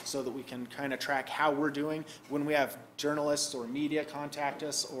 so that we can kind of track how we're doing. When we have journalists or media contact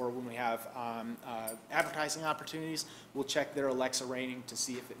us, or when we have advertising opportunities, we'll check their Alexa rating to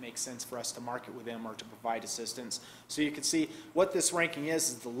see if it makes sense for us to market with them or to provide assistance. So you can see what this ranking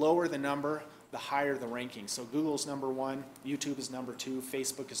is the lower the number, the higher the ranking. So Google's number 1, YouTube is number 2,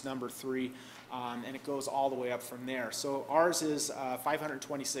 Facebook is number 3, and it goes all the way up from there. So ours is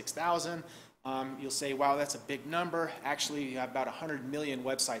 526,000. You'll say, wow, that's a big number. Actually, you have about 100 million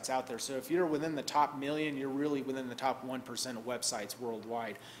websites out there. So if you're within the top million, you're really within the top 1% of websites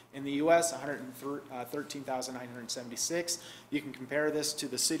worldwide. In the U.S., 113,976. You can compare this to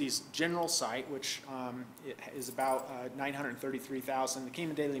the city's general site, which is about 933,000. The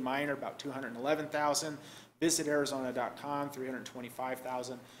Kingman Daily Miner, about 211,000. VisitArizona.com,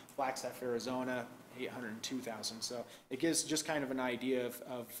 325,000. Flagstaff, Arizona, 802,000. So it gives just kind of an idea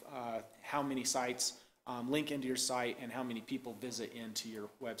of how many sites link into your site and how many people visit into your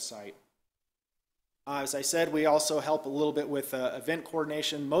website. As I said, we also help a little bit with event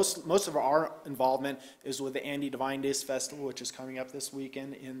coordination. Most of our involvement is with the Andy Divine Days Festival, which is coming up this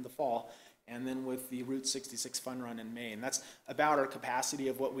weekend in the fall, and then with the Route 66 Fun Run in May. And that's about our capacity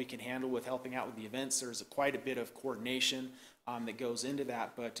of what we can handle with helping out with the events. There's quite a bit of coordination that goes into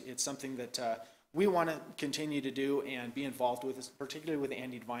that, but it's something that we want to continue to do and be involved with, particularly with the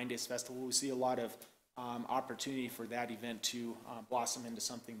Andy Divine Days Festival. We see a lot of opportunity for that event to blossom into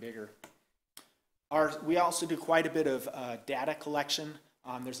something bigger. We also do quite a bit of data collection.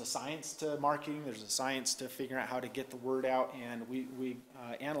 There's a science to marketing, there's a science to figuring out how to get the word out, and we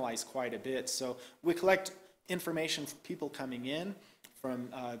analyze quite a bit. So we collect information from people coming in, from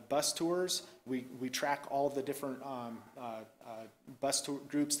bus tours. We track all the different bus tour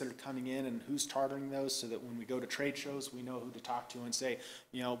groups that are coming in and who's chartering those, so that when we go to trade shows, we know who to talk to and say,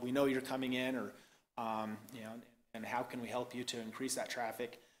 you know, we know you're coming in, or you know, and how can we help you to increase that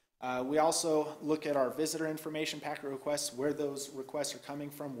traffic. We also look at our visitor information packet requests, where those requests are coming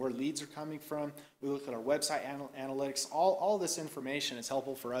from, where leads are coming from. We look at our website analytics. All this information is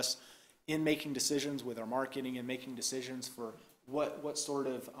helpful for us in making decisions with our marketing and making decisions for what sort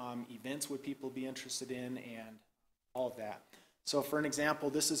of events would people be interested in and all of that. So for an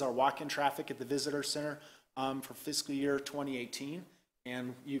example, this is our walk-in traffic at the Visitor Center for fiscal year 2018.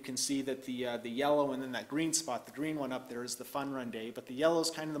 And you can see that the yellow and then that green spot, the green one up there, is the fun run day, but the yellow is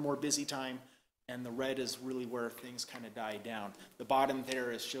kind of the more busy time, and the red is really where things kind of die down. The bottom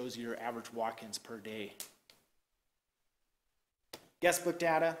there shows your average walk-ins per day. Guest book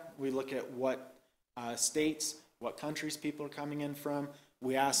data, we look at what states, what countries people are coming in from.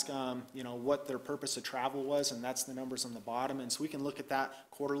 We ask you know, what their purpose of travel was, and that's the numbers on the bottom. And so we can look at that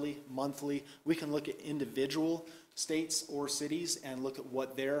quarterly, monthly. We can look at individual states or cities and look at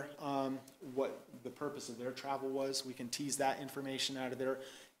what their what the purpose of their travel was. We can tease that information out of there.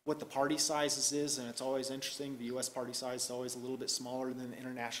 What the party sizes is, and it's always interesting. The U.S. party size is always a little bit smaller than the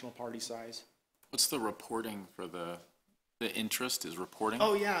international party size. What's the reporting for the interest is reporting?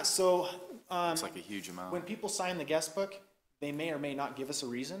 Oh yeah, so it's like a huge amount. When people sign the guest book, they may or may not give us a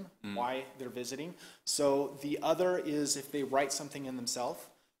reason why they're visiting. So the other is if they write something in themselves.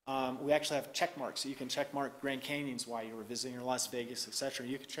 We actually have check marks. So you can check mark Grand Canyons why you were visiting, or Las Vegas, etc.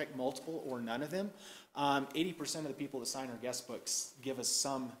 You can check multiple or none of them. 80% of the people that sign our guest books give us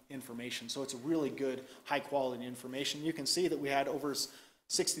some information. So it's a really good, high quality information. You can see that we had over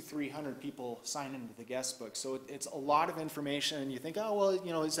 6,300 people sign into the guest book. So it's a lot of information, and you think, oh, well,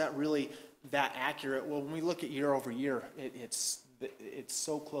 you know, is that really that accurate? Well, when we look at year over year, it's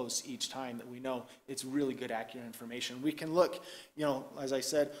so close each time that we know it's really good, accurate information. We can look, you know, as I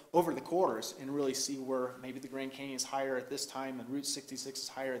said, over the quarters and really see where maybe the Grand Canyon is higher at this time and Route 66 is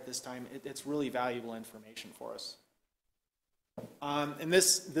higher at this time. It's really valuable information for us. And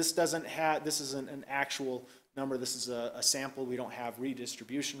this isn't an actual number. This is a sample. We don't have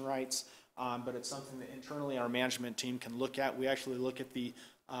redistribution rights, but it's something that internally our management team can look at. We actually look at the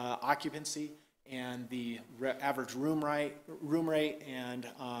occupancy and the average room rate and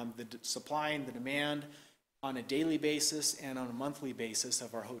the supply and the demand on a daily basis and on a monthly basis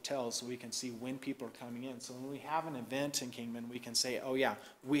of our hotels, so we can see when people are coming in. So when we have an event in Kingman, we can say, oh yeah,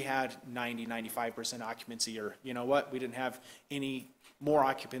 we had 90-95% occupancy, or you know what, we didn't have any more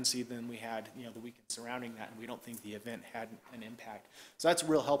occupancy than we had, you know, the weekend surrounding that, and we don't think the event had an impact. So that's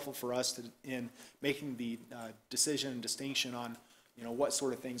real helpful for us in making the decision and distinction on, you know, what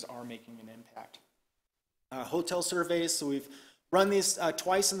sort of things are making an impact. Hotel surveys, so we've run these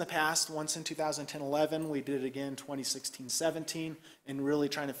twice in the past, once in 2010-11, we did it again 2016-17, and really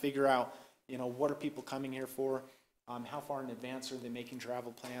trying to figure out, you know, what are people coming here for, how far in advance are they making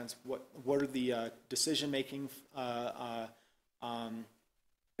travel plans, what are the decision-making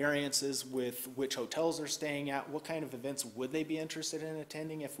variances with which hotels they're staying at, what kind of events would they be interested in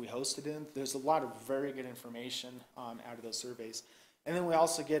attending if we hosted them. There's a lot of very good information out of those surveys. And then we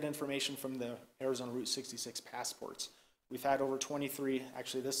also get information from the Arizona Route 66 passports. We've had over 23,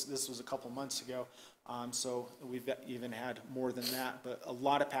 actually this was a couple months ago, so we've even had more than that, but a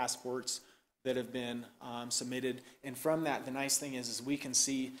lot of passports that have been submitted. And from that, the nice thing is we can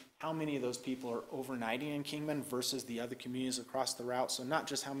see how many of those people are overnighting in Kingman versus the other communities across the route. So not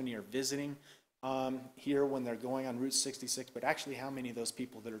just how many are visiting here when they're going on Route 66, but actually how many of those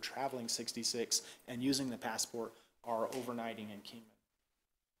people that are traveling 66 and using the passport are overnighting in Kingman.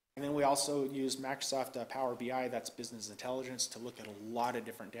 And then we also use Microsoft Power BI, that's business intelligence, to look at a lot of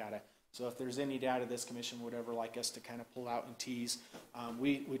different data. So if there's any data this commission would ever like us to kind of pull out and tease,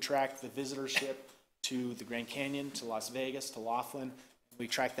 we track the visitorship to the Grand Canyon, to Las Vegas, to Laughlin. We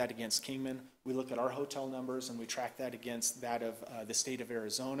track that against Kingman. We look at our hotel numbers and we track that against that of the state of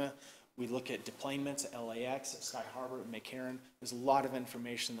Arizona. We look at deplanements at LAX, at Sky Harbor, at McCarran. There's a lot of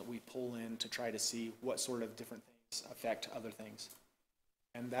information that we pull in to try to see what sort of different things affect other things.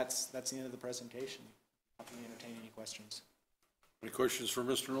 And that's the end of the presentation. Happy to entertain any questions. Any questions for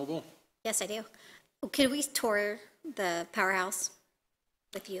Mr. Noble? Yes, I do. Could we tour the powerhouse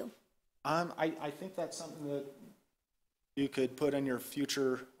with you? I think that's something that you could put in your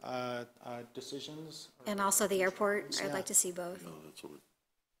future decisions. And also the airport? I'd Yeah. like to see both. No, that's what we.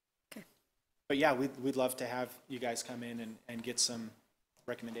 Okay. But yeah, we'd love to have you guys come in and get some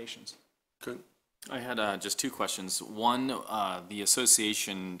recommendations. Okay. I had just two questions. One, the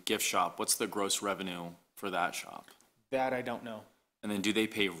association gift shop, what's the gross revenue for that shop? That I don't know. And then do they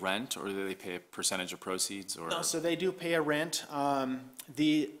pay rent, or do they pay a percentage of proceeds, or? No, so they do pay a rent.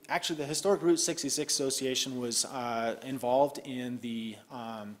 The Historic Route 66 Association was involved in the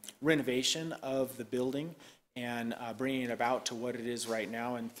renovation of the building and bringing it about to what it is right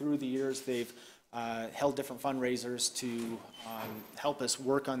now. And through the years, they've held different fundraisers to help us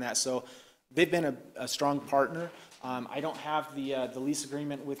work on that. So they've been a strong partner. I don't have the lease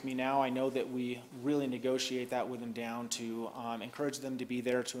agreement with me now. I know that we really negotiate that with them down to encourage them to be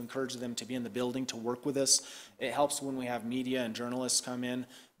there, to encourage them to be in the building, to work with us. It helps when we have media and journalists come in,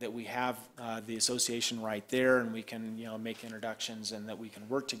 that we have the association right there, and we can, make introductions, and that we can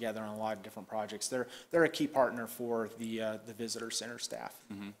work together on a lot of different projects. They're a key partner for the visitor center staff.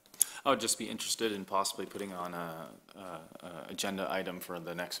 Mm-hmm. I would just be interested in possibly putting on a agenda item for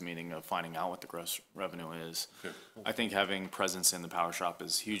the next meeting of finding out what the gross revenue is. Okay. I think having presence in the power shop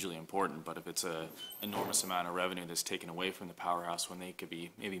is hugely important, but if it's a enormous amount of revenue that's taken away from the powerhouse when they could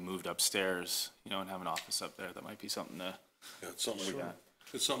be maybe moved upstairs, and have an office up there, that might be something to. Yeah, it's something look at.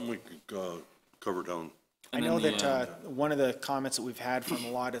 It's something we could cover down. I know that one of the comments that we've had from a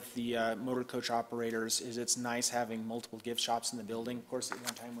lot of the motor coach operators is it's nice having multiple gift shops in the building. Of course, at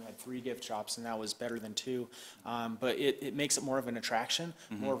one time we had 3 gift shops, and that was better than 2. But it makes it more of an attraction,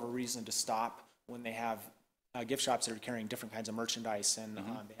 more of a reason to stop when they have gift shops that are carrying different kinds of merchandise, and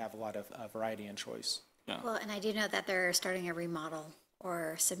they have a lot of variety and choice. Yeah. Well, and I do know that they're starting a remodel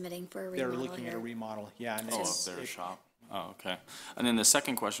or submitting for a remodel. They're looking at a remodel, yeah. And Oh, of their shop. Oh, okay. And then the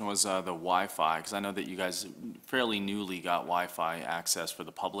second question was the Wi-Fi, because I know that you guys fairly newly got Wi-Fi access for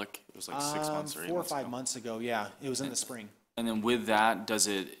the public. It was like 6 months or 8 months ago. 4 or 5 months ago, yeah. It was in the spring. And then with that, is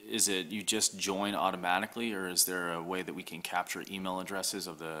it you just join automatically, or is there a way that we can capture email addresses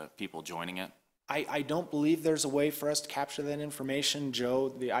of the people joining it? I don't believe there's a way for us to capture that information. Joe,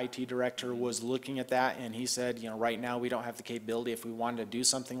 the IT director, was looking at that, and he said, right now we don't have the capability. If we wanted to do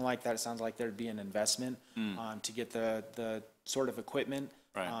something like that, it sounds like there'd be an investment to get the sort of equipment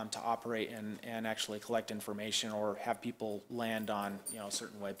to operate and actually collect information or have people land on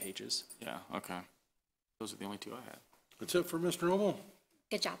certain web pages. Yeah, okay. Those are the only two I had. That's it for Mr. Noble.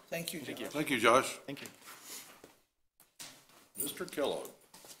 Good job. Thank you, Josh. Thank you, Josh. Thank you. Mr. Kellogg.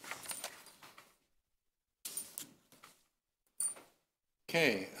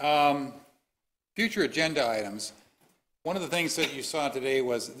 Okay, future agenda items. One of the things that you saw today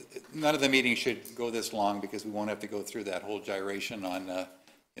was none of the meetings should go this long because we won't have to go through that whole gyration on,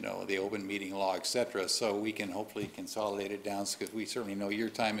 the open meeting law, et cetera. So we can hopefully consolidate it down because we certainly know your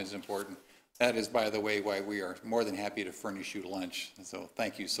time is important. That is, by the way, why we are more than happy to furnish you lunch. So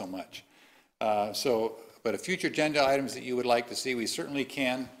thank you so much. But if future agenda items that you would like to see, we certainly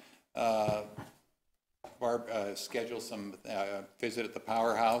can. Barb, schedule some visit at the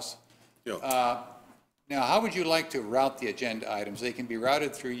powerhouse. Yeah. Now, how would you like to route the agenda items? They can be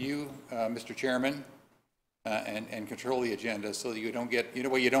routed through you, Mr. Chairman, and control the agenda so that you don't get,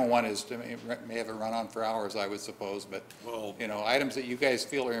 what you don't want is to may have it run on for hours, I would suppose, but, Well, items that you guys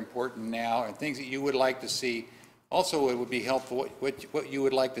feel are important now and things that you would like to see. Also, it would be helpful what you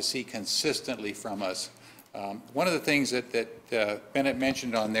would like to see consistently from us. One of the things that Bennett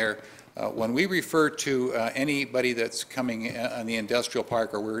mentioned on there, when we refer to anybody that's coming on the industrial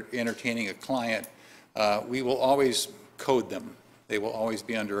park or we're entertaining a client, we will always code them. They will always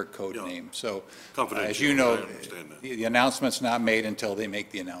be under a code name. So, as you know, I understand that. the announcement's not made until they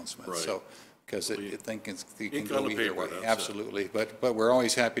make the announcement. Right. So, because it can Ink go on the either paper, way. that's it. Absolutely. But we're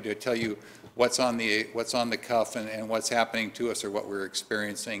always happy to tell you what's on the cuff and what's happening to us or what we're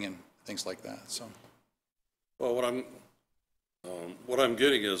experiencing and things like that. So. Well, what I'm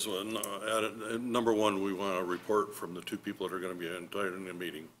getting is, number one, we want a report from the 2 people that are going to be in the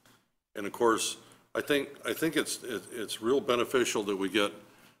meeting. And of course, I think it's real beneficial that we get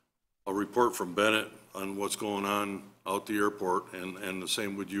a report from Bennett on what's going on out the airport, and the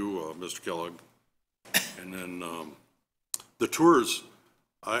same with you, Mr. Kellogg. And then the tours,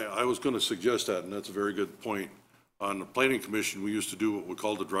 I was going to suggest that, and that's a very good point. on the planning commission, we used to do what we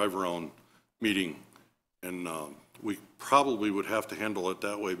called the drive-around meeting, and we probably would have to handle it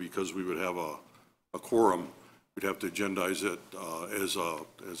that way because we would have a quorum. We'd have to agendize it as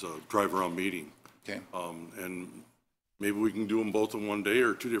a drive-around meeting. Okay. And maybe we can do them both in one day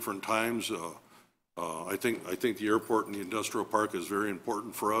or 2 different times. I think the airport and the industrial park is very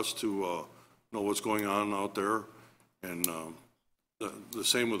important for us to know what's going on out there. And the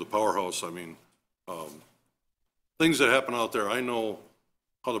same with the powerhouse. I mean, things that happen out there, I know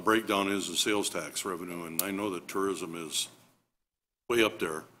how the breakdown is in sales tax revenue, and I know that tourism is way up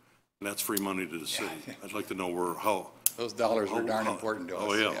there, and that's free money to the city. I'd like to know how. Those dollars are darn important to us.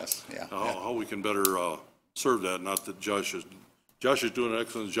 Oh, yeah. Yes, yeah. How we can better serve that. Not that Josh is doing an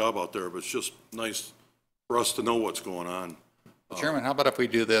excellent job out there, but it's just nice for us to know what's going on. Chairman, how about if we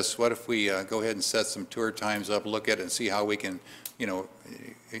do this? What if we go ahead and set some tour times up, look at it and see how we can,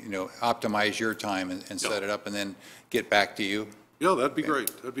 optimize your time and set it up and then get back to you? Yeah, that'd be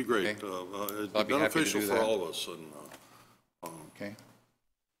great. That'd be great. Okay. It'd I'll be be happy to beneficial do for that. all of us. And Okay.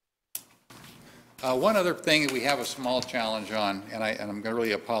 One other thing that we have a small challenge on, and I'm going to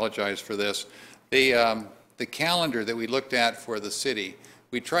really apologize for this. The calendar that we looked at for the city,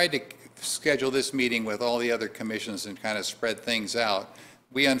 we tried to schedule this meeting with all the other commissions and kind of spread things out.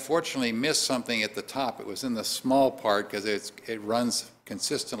 We unfortunately missed something at the top. It was in the small part because it runs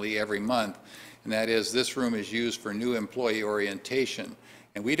consistently every month, and that is this room is used for new employee orientation.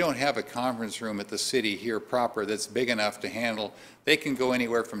 And we don't have a conference room at the city here proper that's big enough to handle. They can go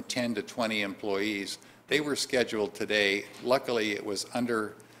anywhere from 10 to 20 employees. They were scheduled today. Luckily, it was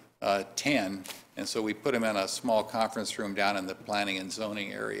under 10, and so we put them in a small conference room down in the planning and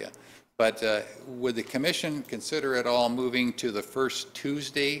zoning area. But would the commission consider at all moving to the fourth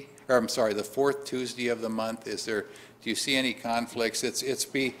Tuesday of the month? Do you see any conflicts?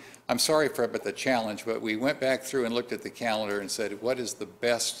 I'm sorry for it, but the challenge, but we went back through and looked at the calendar and said, what is the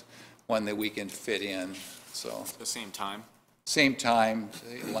best one that we can fit in? So The same time? same time,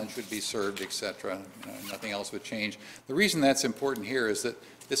 lunch would be served, et cetera. Nothing else would change. The reason that's important here is that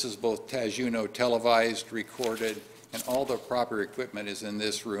this is both, as you know, televised, recorded, and all the proper equipment is in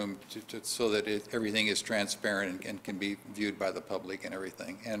this room so that everything is transparent and can be viewed by the public and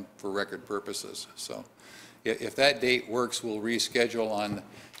everything, and for record purposes. So if that date works, we'll reschedule on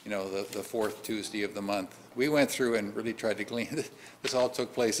the fourth Tuesday of the month. We went through and really tried to clean it. This all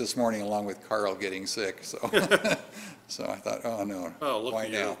took place this morning along with Carl getting sick, so so I thought, oh no, why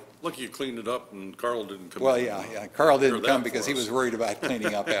now? Lucky you cleaned it up and Carl didn't come. Well, yeah, Carl didn't come that because for he us. was worried about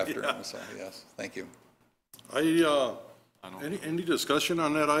cleaning up after him, so yes, thank you. Any discussion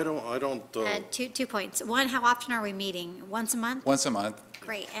on that? I don't. Two points. One, how often are we meeting? Once a month? Once a month.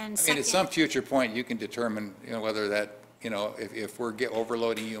 Great. And I mean, second, at some future point, you can determine, whether that, if we're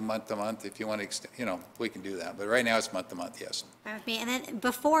overloading you month to month, if you want to, we can do that. But right now, it's month to month, yes. fine with me. And then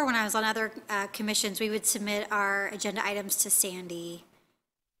before, when I was on other commissions, we would submit our agenda items to Sandy.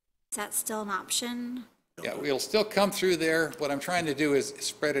 Is that still an option? Yeah, we'll still come through there. What I'm trying to do is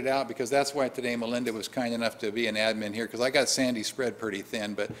spread it out, because that's why today Melinda was kind enough to be an admin here, because I got Sandy spread pretty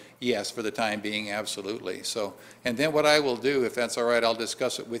thin, but yes, for the time being, absolutely. So, and then what I will do, if that's all right, I'll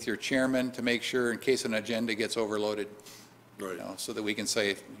discuss it with your chairman to make sure in case an agenda gets overloaded, Right. so that we can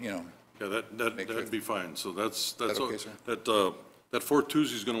say, Yeah, that'd be fine. So that's okay, sir? that fourth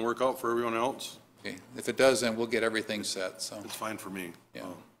Tuesday is going to work out for everyone else. Okay. If it does, then we'll get everything set, so. It's fine for me. Yeah.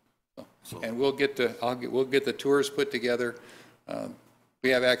 So- And we'll get the tours put together. We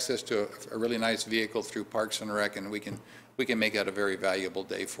have access to a really nice vehicle through Parks and Rec, and we can make that a very valuable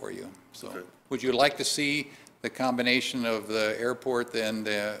day for you. So, Okay. would you like to see the combination of the airport and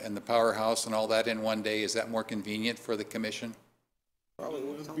the powerhouse and all that in one day? Is that more convenient for the commission? Probably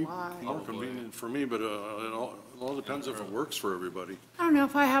would be more convenient for me, but it all depends if it works for everybody. I don't know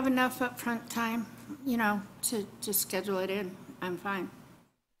if I have enough upfront time, to just schedule it in. I'm fine.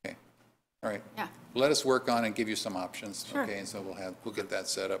 Okay, all right. Yeah. Let us work on and give you some options, Sure. okay? And so we'll get that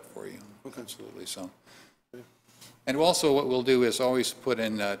set up for you. Absolutely, so. And also, what we'll do is always put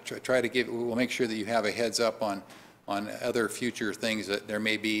in, we'll make sure that you have a heads up on other future things, that there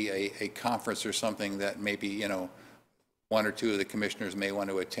may be a conference or something that maybe, one or two of the commissioners may want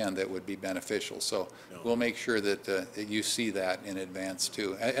to attend that would be beneficial. So we'll make sure that you see that in advance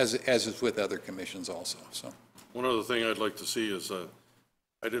too, as is with other commissions also, so. One other thing I'd like to see is,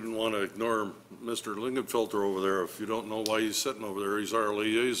 I didn't want to ignore Mr. Lingenfelter over there. If you don't know why he's sitting over there, he's our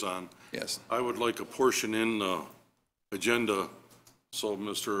liaison. Yes. I would like a portion in the agenda so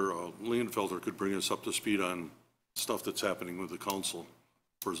Mr. Lingenfelter could bring us up to speed on stuff that's happening with the council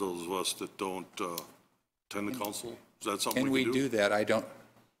for those of us that don't attend the council. Is that something Can we we can do? do that? I don't,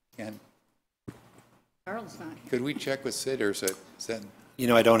 can, Carl's not here. Could we check with Sid, or is that, You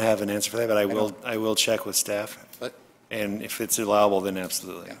know, I don't have an answer for that, but I will check with staff. let, And if it's allowable, then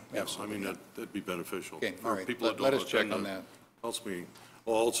absolutely. yeah, Yes, I mean, that'd be beneficial. Okay, For all right. people that Let don't us check attend on the that. House meeting.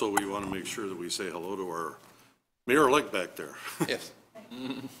 Well, also, we want to make sure that we say hello to our mayor-elect back there. yes.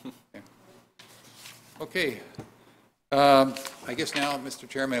 Okay. I guess now, Mr.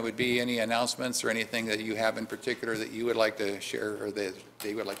 Chairman, it would be any announcements or anything that you have in particular that you would like to share, or that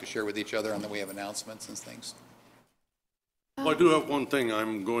they would like to share with each other on the way of announcements and things? Well, I do have one thing.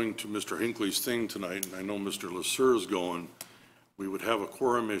 I'm going to Mr. Hinckley's thing tonight, and I know Mr. Lasser is going. We would have a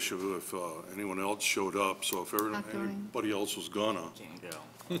quorum issue if anyone else showed up, so if anybody else was gonna,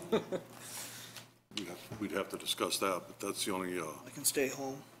 we'd have to discuss that, but that's the only, I can stay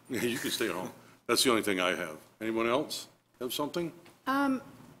home. yeah, you can stay at home. That's the only thing I have. Anyone else have something?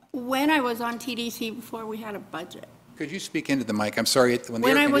 When I was on TDC before, we had a budget. Could you speak into the mic? I'm sorry.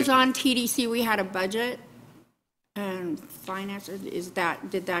 When I was on TDC, we had a budget and finance,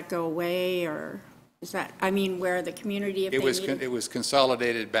 did that go away, or is that, I mean, where the community, if they needed? It was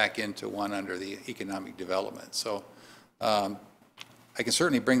consolidated back into one under the economic development. So I can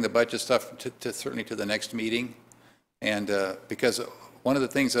certainly bring the budget stuff certainly to the next meeting. And because one of the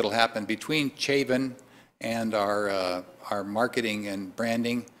things that'll happen between Chaven and our marketing and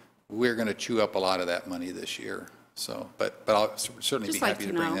branding, we're going to chew up a lot of that money this year. So, but I'll certainly be Just like happy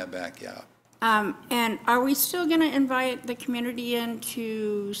to to bring know. that back, yeah. And are we still going to invite the community in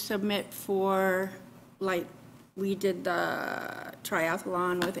to submit for, like, we did the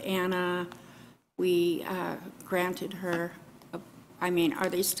triathlon with Anna, we granted her, I mean, are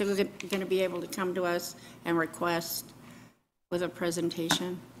they still going to be able to come to us and request with a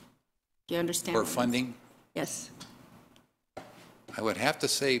presentation? Do you understand? For what I'm funding? saying? Yes. I would have to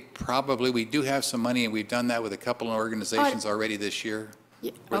say probably, we do have some money, and we've done that with a couple of organizations already this year,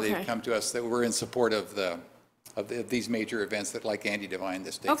 Yeah, where they've okay. come to us that we're in support of these major events that, like Andy Devine,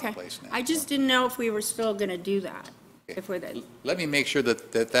 that's taking Okay. place now. I just didn't know if we were still going to do that. If we're the, Let me make sure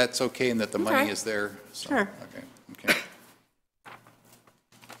that that's okay and that the money Okay. is there. So, Sure. Okay.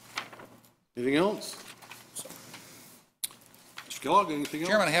 Anything else? Mr. Kellogg, anything else?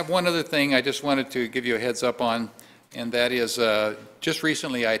 Chairman, I have one other thing I just wanted to give you a heads up on, and that is, just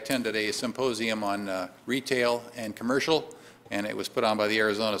recently I attended a symposium on retail and commercial, and it was put on by the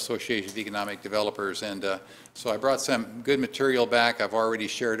Arizona Association of Economic Developers, and so I brought some good material back. I've already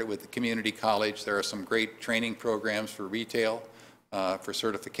shared it with the community college. There are some great training programs for retail, for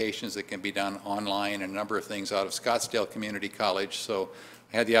certifications that can be done online, and a number of things out of Scottsdale Community College. So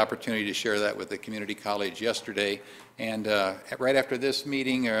I had the opportunity to share that with the community college yesterday. And right after this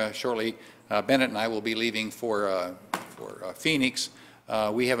meeting, shortly, Bennett and I will be leaving for Phoenix.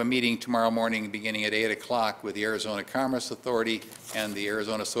 We have a meeting tomorrow morning beginning at 8 o'clock with the Arizona Commerce Authority and the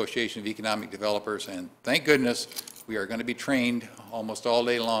Arizona Association of Economic Developers. And thank goodness, we are going to be trained almost all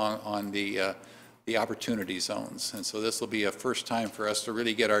day long on the opportunity zones. And so this will be a first time for us to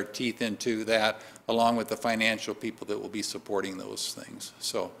really get our teeth into that, along with the financial people that will be supporting those things.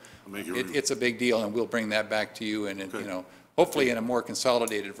 So it's a big deal, and we'll bring that back to you, and you know, hopefully in a more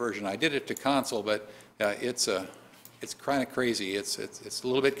consolidated version. I did it to council, but it's kind of crazy. It's a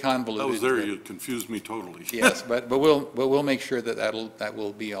little bit convoluted. I was there, you confused me totally. Yes, but we'll make sure that that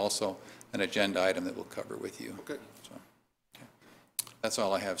will be also an agenda item that we'll cover with you. Okay. So, okay. That's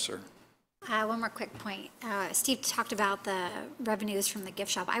all I have, sir. One more quick point. Steve talked about the revenues from the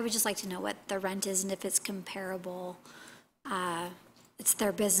gift shop. I would just like to know what the rent is and if it's comparable. It's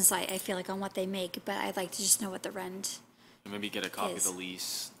their business, I feel like, on what they make, but I'd like to just know what the rent Maybe get a copy of is. the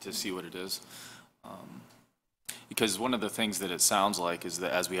lease to see what it is. Because one of the things that it sounds like is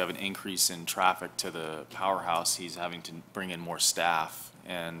that as we have an increase in traffic to the powerhouse, he's having to bring in more staff,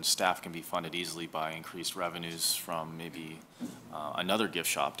 and staff can be funded easily by increased revenues from maybe another gift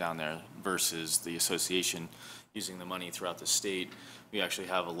shop down there versus the association using the money throughout the state. We actually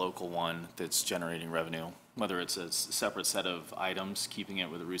have a local one that's generating revenue, whether it's a separate set of items, keeping it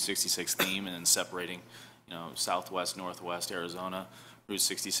with a Route 66 theme, and then separating, you know, Southwest, Northwest Arizona, Route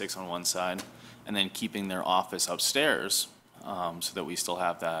 66 on one side, and then keeping their office upstairs so that we still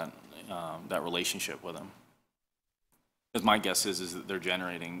have that, that relationship with them. Because my guess is that they're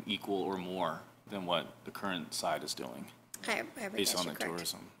generating equal or more than what the current side is doing, I would based guess on you're the correct.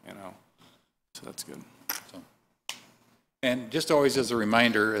 tourism, you know? So that's good. And just always as a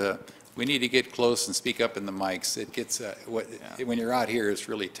reminder, we need to get close and speak up in the mics. It gets, when you're out here, it's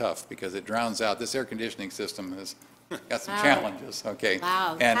really tough because it drowns out. This air conditioning system has got some challenges, okay?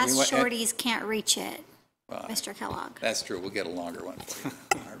 Wow. And Us we want- and- shorties can't reach it, Mr. Kellogg. That's true, we'll get a longer one for you.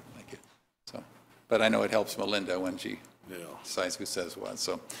 Thank you. So, but I know it helps Melinda when she decides who says what.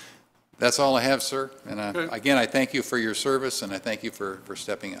 So That's all I have, sir. And Okay. again, I thank you for your service, and I thank you for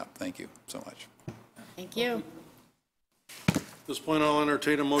stepping up. Thank you so much. Thank you. At this point, I'll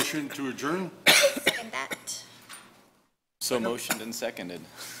entertain a motion to adjourn. Second that. So motioned and seconded.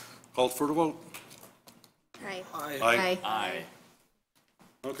 Called for the vote. Right. Aye. Aye.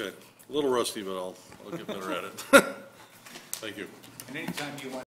 Okay, a little rusty, but I'll get better at it. Thank you. And anytime you want